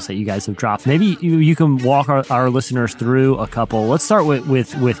singles that you guys have dropped. Maybe you can walk our listeners through a couple. Let's start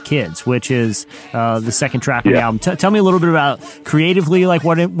with Kids, which is the second track on the album. Tell me a little bit about creatively, like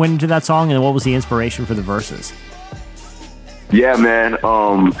what went into that song and what was the inspiration for the verses. Yeah, man.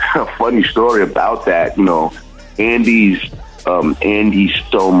 A funny story about that. Andy's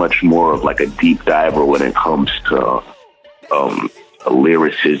so much more of like a deep diver when it comes to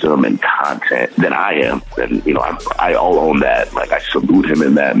lyricism and content than I am. And I'll own that. Like, I salute him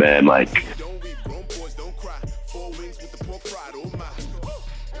in that, man. Like,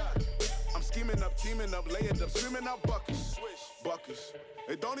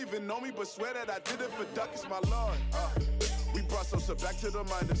 they don't even know me, but swear that I did it for Duckers, my lord. We brought some stuff back to the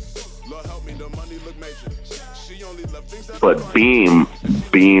minders. Lord help me, the money look major. She only loved things that. But Beam,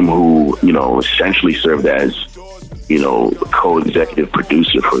 who essentially served as co-executive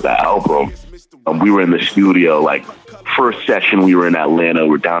producer for the album. We were in the studio, like, first session we were in Atlanta.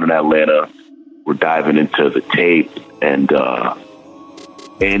 We're down in Atlanta. We're diving into the tape, and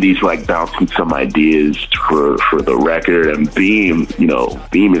Andy's like bouncing some ideas for the record, and Beam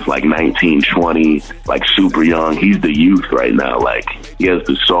is like 19, 20, like super young. He's the youth right now. Like, he has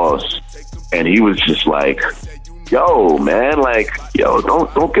the sauce, and he was just like, yo, man, like,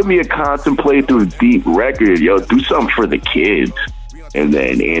 don't give me a contemplate through a deep record. Yo, do something for the kids. And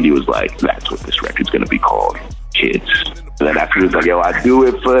then Andy was like, that's what this record's going to be called, Kids. And then after he was like, yo, I do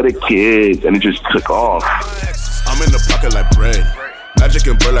it for the kids. And it just took off. I'm in the pocket like bread. Magic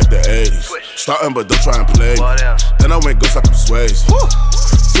and bird like the 80s. Starting, but don't try and play. Then I went ghost like I'm Swayze.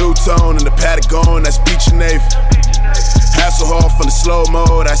 Two-tone in the Patagon, that's peach and navy. Hasselhoff from the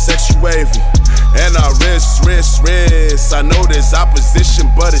slow-mo, that sexy wavy. And our wrist. I know there's opposition,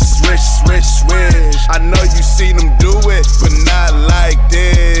 but it's swish. I know you seen them do it, but not like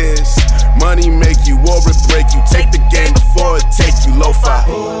this. Money make you or it break you. Take the game before it take you lo-fi.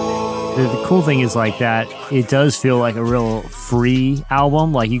 The cool thing is, like, that it does feel like a real free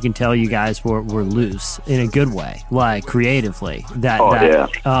album. Like, you can tell you guys were loose in a good way, like, creatively.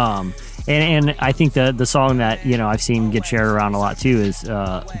 And I think the song that I've seen get shared around a lot too is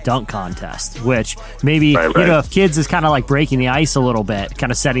Dunk Contest, which maybe if Kids is kind of like breaking the ice a little bit,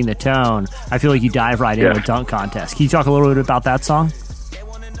 kind of setting the tone. I feel like you dive right into Dunk Contest. Can you talk a little bit about that song?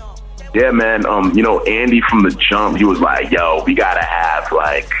 Yeah, man. Andy from the jump, he was like, yo, we gotta have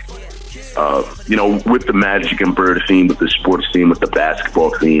like, with the Magic and Bird theme, with the sports theme, with the basketball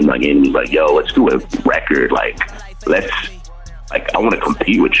theme, like, Andy was like, yo, let's do a record. Like, I want to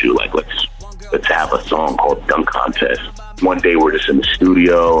compete with you. Like, let's have a song called Dunk Contest. One day we're just in the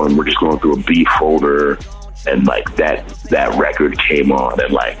studio and we're just going through a beat folder, and like that record came on,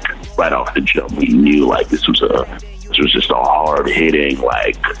 and like right off the jump we knew like this was just a hard hitting,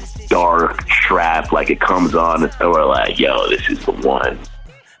 like, dark trap. Like, it comes on and we're like, yo, this is the one.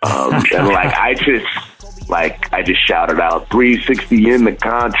 And like I just shouted out 360 in the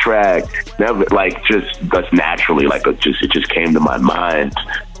contract. Never, like, just that's naturally, like, it just came to my mind.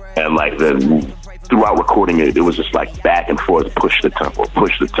 And like throughout recording it was just like back and forth, push the tempo,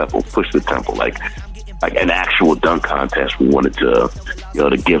 like an actual dunk contest. We wanted to,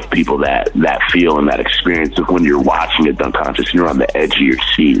 to give people that feel and that experience of when you're watching a dunk contest and you're on the edge of your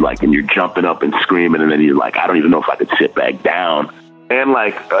seat, like, and you're jumping up and screaming, and then you're like, I don't even know if I could sit back down. And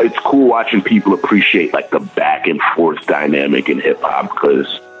like, it's cool watching people appreciate like the back and forth dynamic in hip hop, because,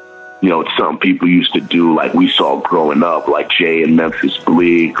 it's something people used to do, like we saw growing up, like Jay and Memphis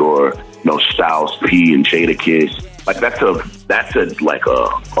Bleak, or, Styles P and Jadakiss. Like, that's a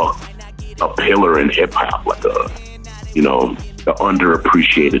pillar in hip hop, like the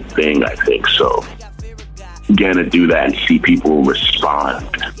underappreciated thing, I think. So getting to do that and see people respond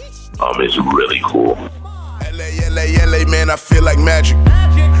is really cool. LA, man, I feel like magic.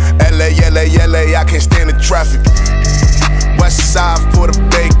 LA, I can't stand the traffic. West side for the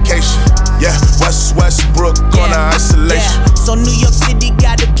vacation. Yeah, Westbrook on the isolation. Yeah. So New York City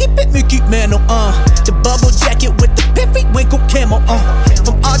gotta keep it Mickey Mantle, the bubble jacket with the piffy winkle camo,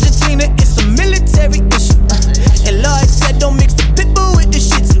 From Argentina, it's a military issue, And Lloyd said don't mix the pit bull with the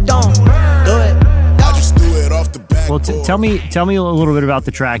shit, so don't do it. I just threw it off the back. Well, tell me a little bit about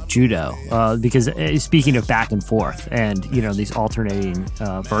the track Judo, because speaking of back and forth and these alternating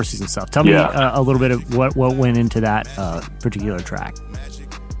verses and stuff, tell me a little bit of what went into that particular track.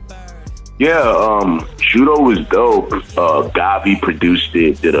 Yeah, Judo was dope. Gavi produced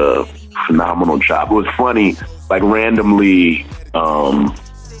it, did a phenomenal job. It was funny, like randomly,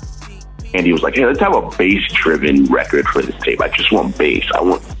 Andy was like, hey, let's have a bass-driven record for this tape. I just want bass. I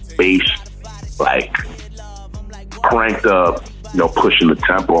want bass, like, cranked up, pushing the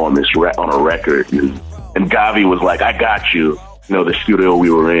tempo on this on a record. And Gavi was like, I got you. The studio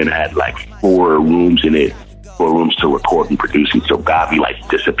we were in had like 4 rooms in it, 4 rooms to record and produce. And so Gavi like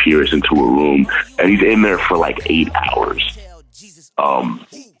disappears into a room and he's in there for like 8 hours. And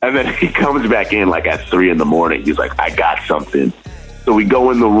then he comes back in like at 3 a.m. He's like, I got something. So we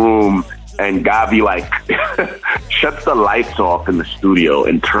go in the room and Gavi like shuts the lights off in the studio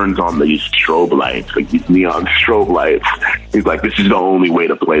and turns on these strobe lights, like these neon strobe lights. He's like, this is the only way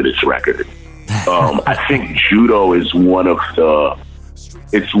to play this record. I think Judo is one of like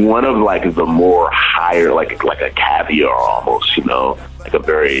the more higher, like a caviar almost, like a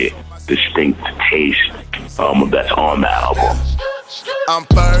very distinct taste that's on the album. I'm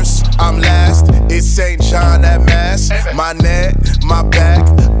first, I'm last. It's St. John at Mass. My neck, my back,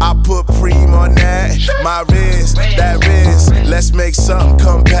 I put Preem on that. My wrist, that wrist. Let's make something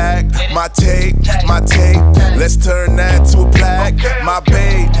come back. My tape, let's turn that to a plaque. My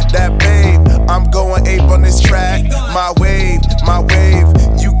babe, that babe, I'm going ape on this track. My wave,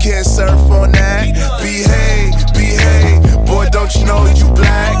 you can't surf on that. Behave, boy, don't you know you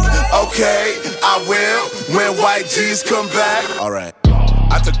black? Okay, I will when white G's come back. All right.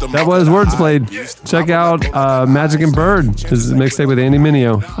 That was Wordsplayed. Check out Magic and Bird. This is a mixtape with Andy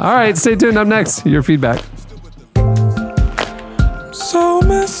Mineo. All right, stay tuned. Up next, your feedback. So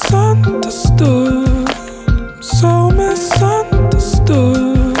misunderstood. So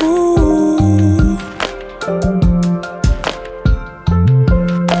misunderstood.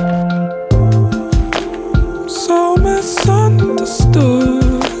 So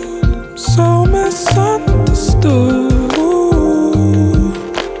misunderstood. So misunderstood.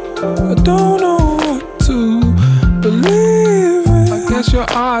 I don't know what to believe in. I guess your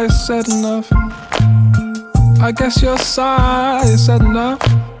eyes said enough. I guess your size said enough.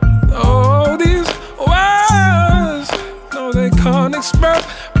 Oh, these words, no, they can't express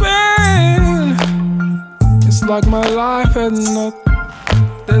pain. It's like my life had enough.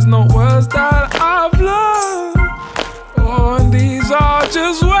 There's no words that I've learned. Oh, and these are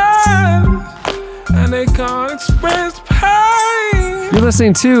just words, and they can't express pain. You're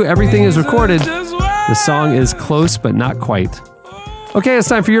listening to Everything is Recorded. The song is Close But Not Quite. Okay, it's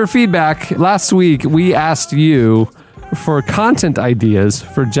time for your feedback. Last week, we asked you for content ideas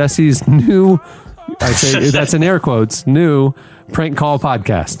for Jesse's new, I say that's in air quotes, new prank call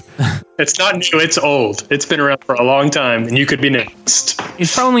podcast. It's not new, it's old. It's been around for a long time, and you could be next.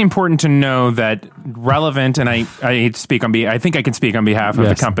 It's probably important to know that Relevant, and I hate to speak on behalf, I think I can speak on behalf of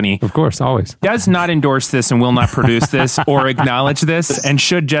the company. Of course, always. Does not endorse this and will not produce this or acknowledge this. And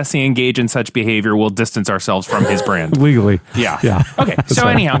should Jesse engage in such behavior, we'll distance ourselves from his brand. Legally. Yeah. Okay, That's so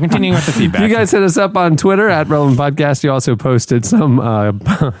right. anyhow, continuing with the feedback. You guys hit us up on Twitter at Relevant Podcast. You also posted some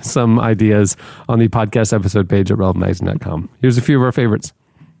ideas on the podcast episode page at relevantmagazine.com. Here's a few of our favorites.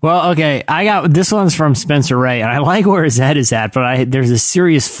 Well, okay, I got this one's from Spencer Ray, and I like where his head is at, but there's a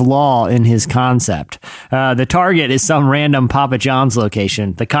serious flaw in his concept. The target is some random Papa John's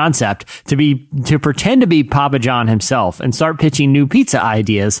location. The concept to pretend to be Papa John himself and start pitching new pizza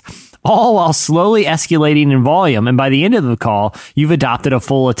ideas, all while slowly escalating in volume. And by the end of the call, you've adopted a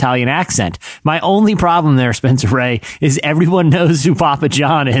full Italian accent. My only problem there, Spencer Ray, is everyone knows who Papa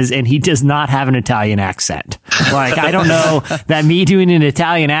John is, and he does not have an Italian accent. Like, I don't know that me doing an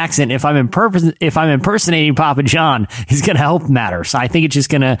Italian accent, if I'm impersonating Papa John, is going to help matters. I think it's just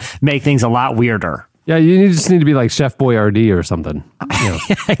going to make things a lot weirder. Yeah, you just need to be like Chef Boyardee or something. You know.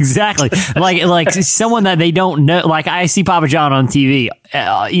 Exactly. Like someone that they don't know. Like, I see Papa John on TV,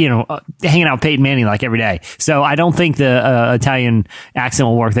 hanging out with Peyton Manning like every day. So I don't think the Italian accent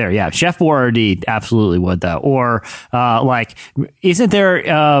will work there. Yeah, Chef Boyardee absolutely would though. Or isn't there?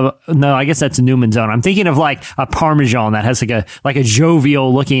 No, I guess that's Newman's Own. I'm thinking of like a Parmesan that has like a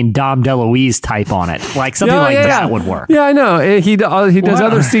jovial looking Dom DeLuise type on it. Like something that would work. Yeah, I know. He does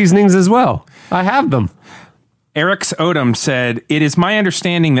other seasonings as well. I have them. Eric's Odom said, "It is my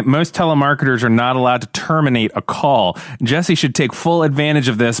understanding that most telemarketers are not allowed to terminate a call. Jesse should take full advantage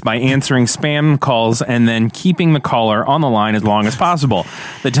of this by answering spam calls and then keeping the caller on the line as long as possible.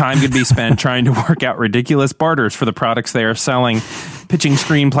 The time could be spent trying to work out ridiculous barters for the products they are selling, pitching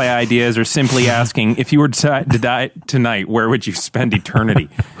screenplay ideas, or simply asking, if you were to die tonight, where would you spend eternity?"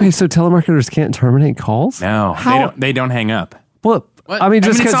 Wait, so telemarketers can't terminate calls? No, they don't hang up. Well, I mean,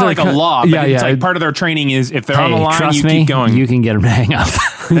 just it's not like a law, but it's like part of their training is if they're on the line, you keep going. You can get them to hang up.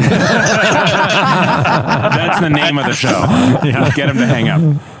 That's the name of the show. Get them to hang up.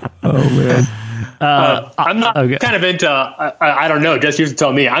 Oh, man. I'm not kind of into, I don't know, just you have to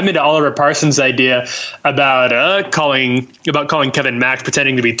tell me. I'm into Oliver Parsons' idea about calling Kevin Mack,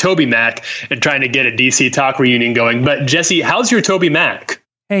 pretending to be Toby Mack and trying to get a DC Talk reunion going. But Jesse, how's your Toby Mack?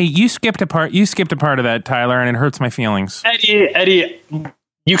 Hey, you skipped a part of that, Tyler, and it hurts my feelings. Eddie,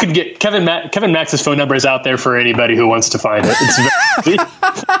 you could get Kevin Max's phone number is out there for anybody who wants to find it.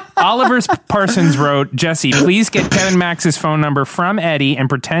 It's Oliver Parsons wrote, Jesse, please get Kevin Max's phone number from Eddie and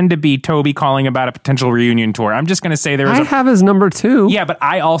pretend to be Toby calling about a potential reunion tour. I'm just going to say I have his number too. Yeah, but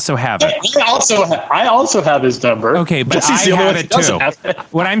I also have it. I also have his number. Okay, but I have it too.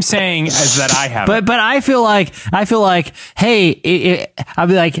 What I'm saying is that I have it. But I feel like, hey, I'll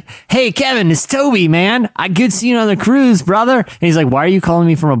be like, hey, Kevin, it's Toby, man. I good see you on the cruise, brother. And he's like, why are you calling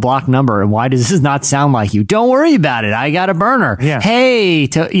me from a blocked number? And why does this not sound like you? Don't worry about it. I got a burner. Yeah. Hey,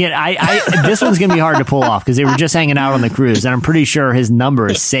 this one's gonna be hard to pull off because they were just hanging out on the cruise, and I'm pretty sure his number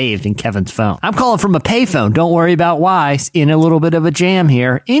is saved in Kevin's phone. I'm calling from a payphone. Don't worry about why. In a little bit of a jam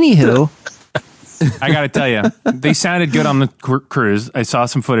here. Anywho. I got to tell you, they sounded good on the cruise. I saw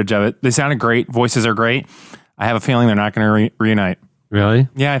some footage of it. They sounded great. Voices are great. I have a feeling they're not going to reunite. Really?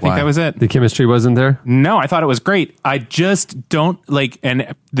 Yeah, I think that was it. The chemistry wasn't there? No, I thought it was great. I just don't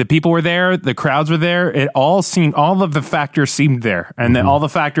and the people were there, the crowds were there. It all of the factors seemed there. And then all the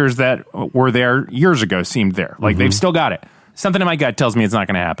factors that were there years ago seemed there. Like they've still got it. Something in my gut tells me it's not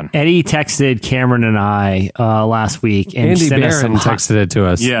going to happen. Eddie texted Cameron and I last week. And Andy sent Barron texted it to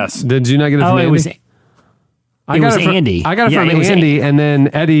us. Yes. Did you not get it from Andy? It was Andy. I got it from Andy, and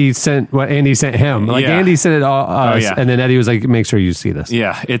then Eddie sent what Andy sent him. Like Andy sent it all us, and then Eddie was like, "Make sure you see this."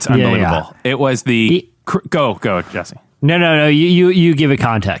 Yeah, it's unbelievable. It was go, Jesse. No. You give it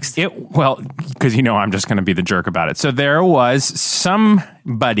context. Because I'm just going to be the jerk about it. So there was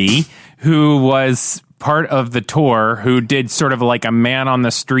somebody who was part of the tour who did sort of like a man on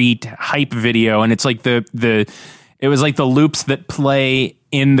the street hype video, and it's like it was like the loops that play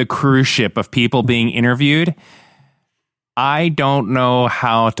in the cruise ship of people being interviewed. I don't know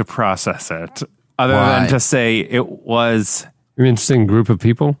how to process it other than to say it was an interesting group of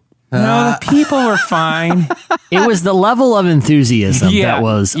people. No, the people were fine. It was the level of enthusiasm that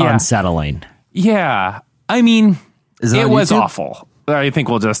was unsettling. Yeah. I mean, it was YouTube? awful. I think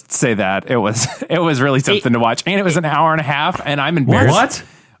we'll just say that. It was really something to watch. And it was an hour and a half, and I'm embarrassed. What?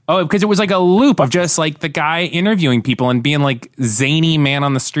 Oh, because it was like a loop of just like the guy interviewing people and being like zany man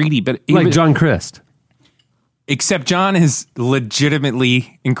on the streety, but like John Crist. Except John is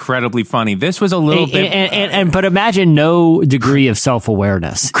legitimately incredibly funny. This was a little bit, but imagine no degree of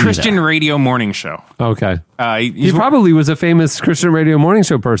self-awareness. Christian radio morning show. Okay, he probably was a famous Christian radio morning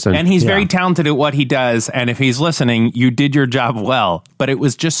show person, and he's very talented at what he does. And if he's listening, you did your job well. But it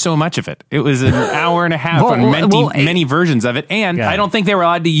was just so much of it. It was an hour and a half on many versions of it, and I don't think they were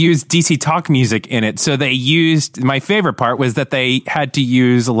allowed to use DC Talk music in it. So they used. My favorite part was that they had to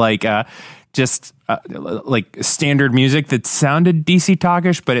use like standard music that sounded DC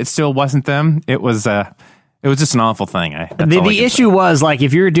Talkish, but it still wasn't them. It was just an awful thing. The issue was like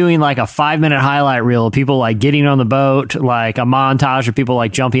if you're doing like a 5-minute highlight reel of people like getting on the boat, like a montage of people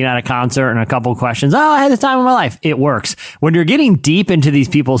like jumping at a concert and a couple of questions. Oh, I had the time of my life. It works. When you're getting deep into these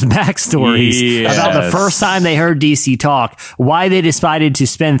people's backstories about the first time they heard DC Talk, why they decided to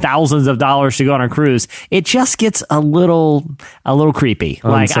spend thousands of dollars to go on a cruise, it just gets a little creepy.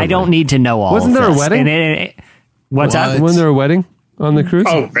 Like I don't need to know all. Wasn't of there this. a wedding? What's that? Wasn't there a wedding on the cruise?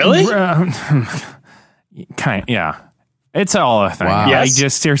 Oh, really? Yeah. It's all a thing. Wow. Yeah,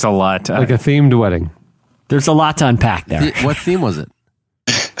 there's a lot. Like a themed wedding. There's a lot to unpack there. What theme was it?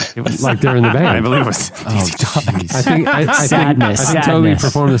 It was like they're in the band. I believe it was. Jeez. I think Toby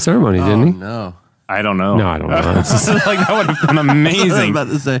performed the ceremony, didn't he? No. I don't know. No, I don't know. Like that would have been amazing. I was about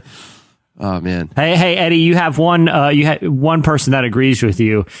to say. Oh man. Hey, Eddie, you have one person that agrees with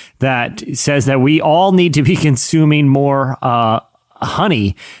you that says that we all need to be consuming more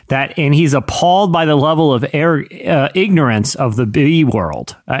honey, and he's appalled by the level of ignorance of the bee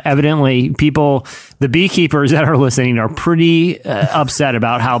world. Evidently, the beekeepers that are listening are pretty upset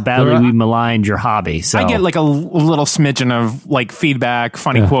about how badly we maligned your hobby. So I get like a little smidgen of like feedback,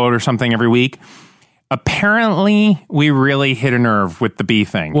 funny quote or something every week. Apparently, we really hit a nerve with the bee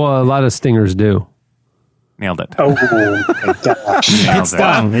thing. Well, a lot of stingers do. Nailed it. Oh my gosh. Nailed It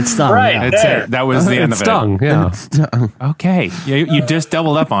stung. It stung. Right. Yeah. That's it. That was the end of it. Stung, yeah. Okay. You just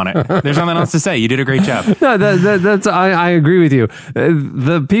doubled up on it. There's nothing else to say. You did a great job. No, that's I agree with you.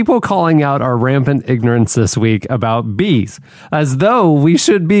 The people calling out our rampant ignorance this week about bees, as though we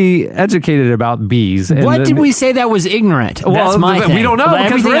should be educated about bees. And What did we say that was ignorant? Well, That's my thing. we don't know, But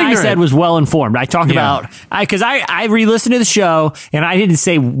because everything we're I ignorant. said was well informed. I talked about because I re-listened to the show and I didn't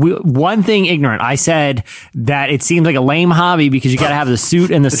say one thing ignorant. I said that it seems like a lame hobby because you got to have the suit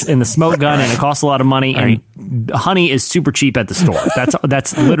and the smoke gun and it costs a lot of money and honey is super cheap at the store.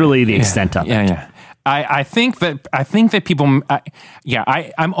 That's literally the extent of it. Yeah. I think that people,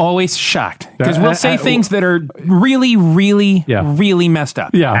 I'm always shocked because we'll say things that are really, really, really messed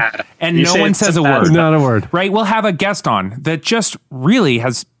up. Yeah. And You no say one it's says a bad word. Not a word. Right? We'll have a guest on that just really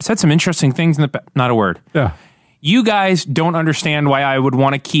has said some interesting things not a word. Yeah. You guys don't understand why I would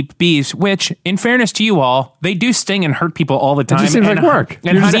want to keep bees, which, in fairness to you all, they do sting and hurt people all the time. It just seems like work.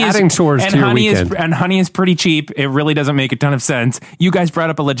 And You're just honey adding chores to your weekend. And honey is pretty cheap. It really doesn't make a ton of sense. You guys brought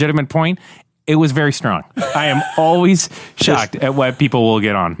up a legitimate point. It was very strong. I am always shocked at what people will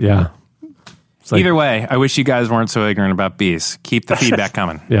get on. Yeah. Either way, I wish you guys weren't so ignorant about bees. Keep the feedback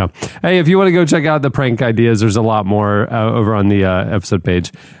coming. Yeah. Hey, if you want to go check out the prank ideas, there's a lot more over on the episode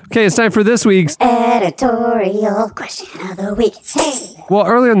page. Okay, it's time for this week's editorial question of the week. Hey. Well,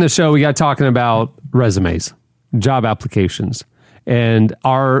 earlier in the show, we got talking about resumes, job applications, and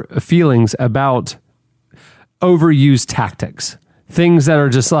our feelings about overused tactics. Things that are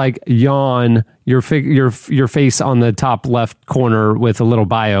just like yawn, your face on the top left corner with a little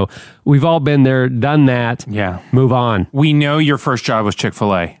bio. We've all been there, done that. Yeah. Move on. We know your first job was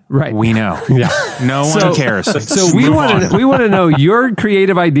Chick-fil-A. Right. We know. Yeah. No one cares. So we want to know your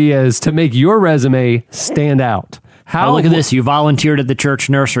creative ideas to make your resume stand out. How? Look at this. You volunteered at the church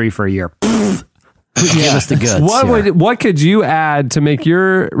nursery for a year. Give us the goods. What could you add to make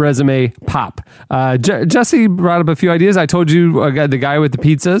your resume pop? Jesse brought up a few ideas. I told you the guy with the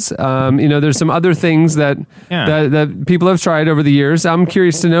pizzas. There's some other things that people have tried over the years. I'm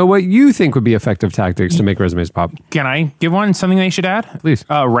curious to know what you think would be effective tactics to make resumes pop. Can I give one something they should add? Please.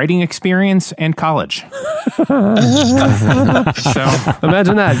 Writing experience and college. So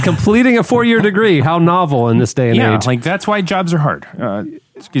imagine that, completing a 4-year degree. How novel in this day and age. Like that's why jobs are hard.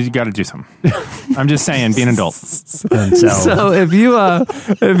 Because you got to do something. I'm just saying, be an adult. So if you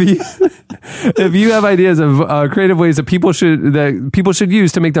have ideas of creative ways that people should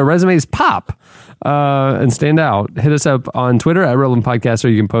use to make their resumes pop and stand out, hit us up on Twitter at Relevant Podcast, or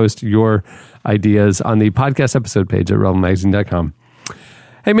you can post your ideas on the podcast episode page at relevantmagazine.com.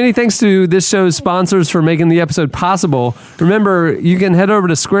 Hey, many thanks to this show's sponsors for making the episode possible. Remember, you can head over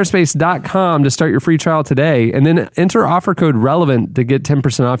to squarespace.com to start your free trial today and then enter offer code RELEVANT to get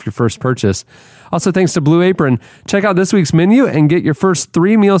 10% off your first purchase. Also, thanks to Blue Apron. Check out this week's menu and get your first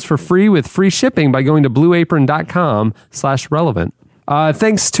 3 meals for free with free shipping by going to blueapron.com/relevant.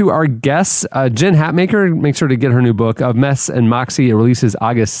 Thanks to our guests, Jen Hatmaker. Make sure to get her new book, Of Mess and Moxie. It releases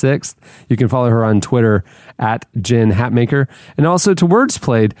August 6th. You can follow her on Twitter at Jen Hatmaker. And also to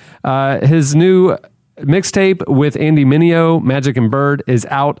Wordsplayed. His new mixtape with Andy Mineo, Magic and Bird, is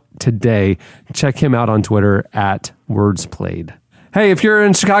out today. Check him out on Twitter at Wordsplayed. Hey, if you're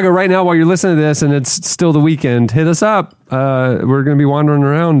in Chicago right now while you're listening to this and it's still the weekend, hit us up. We're going to be wandering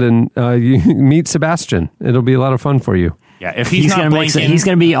around and you meet Sebastian. It'll be a lot of fun for you. Yeah, if he's not blinking, he's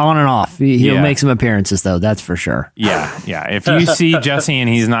going to be on and off. He'll make some appearances, though. That's for sure. Yeah. If you see Jesse and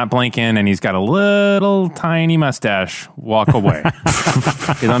he's not blinking and he's got a little tiny mustache, walk away.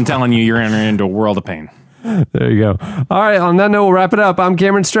 Because I'm telling you, you're entering into a world of pain. There you go. All right, on that note, we'll wrap it up. I'm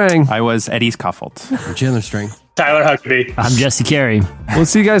Cameron Strang. I was Eddie Skuffold. I'm Chandler Strang. Tyler Huckabee. I'm Jesse Carey. We'll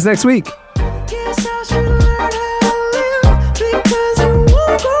see you guys next week.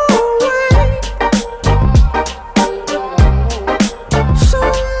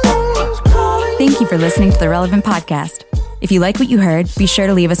 Thank you for listening to the Relevant Podcast. If you like what you heard, be sure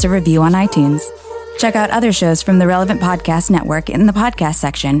to leave us a review on iTunes. Check out other shows from the Relevant Podcast Network in the podcast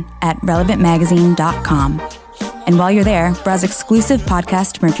section at relevantmagazine.com. And while you're there, browse exclusive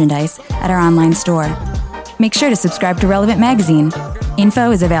podcast merchandise at our online store. Make sure to subscribe to Relevant Magazine. Info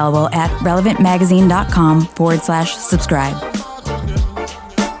is available at relevantmagazine.com/subscribe.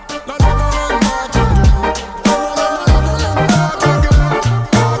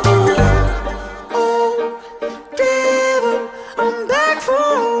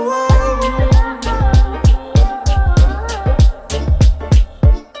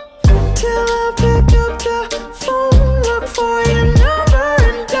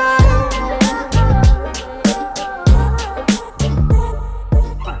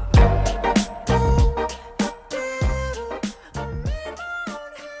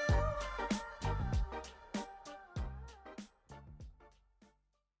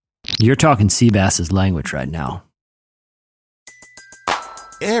 You're talking Seabass's language right now.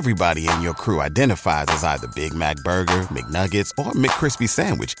 Everybody in your crew identifies as either Big Mac Burger, McNuggets, or McCrispy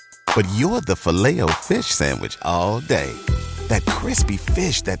Sandwich. But you're the Filet-O-Fish Sandwich all day. That crispy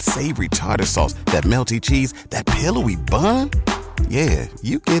fish, that savory tartar sauce, that melty cheese, that pillowy bun. Yeah,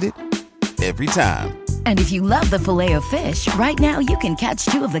 you get it. Every time. And if you love the Filet-O-Fish, right now you can catch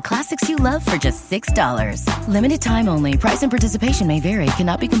 2 of the classics you love for just $6. Limited time only. Price and participation may vary.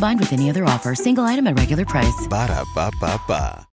 Cannot be combined with any other offer. Single item at regular price. Ba-da-ba-ba-ba.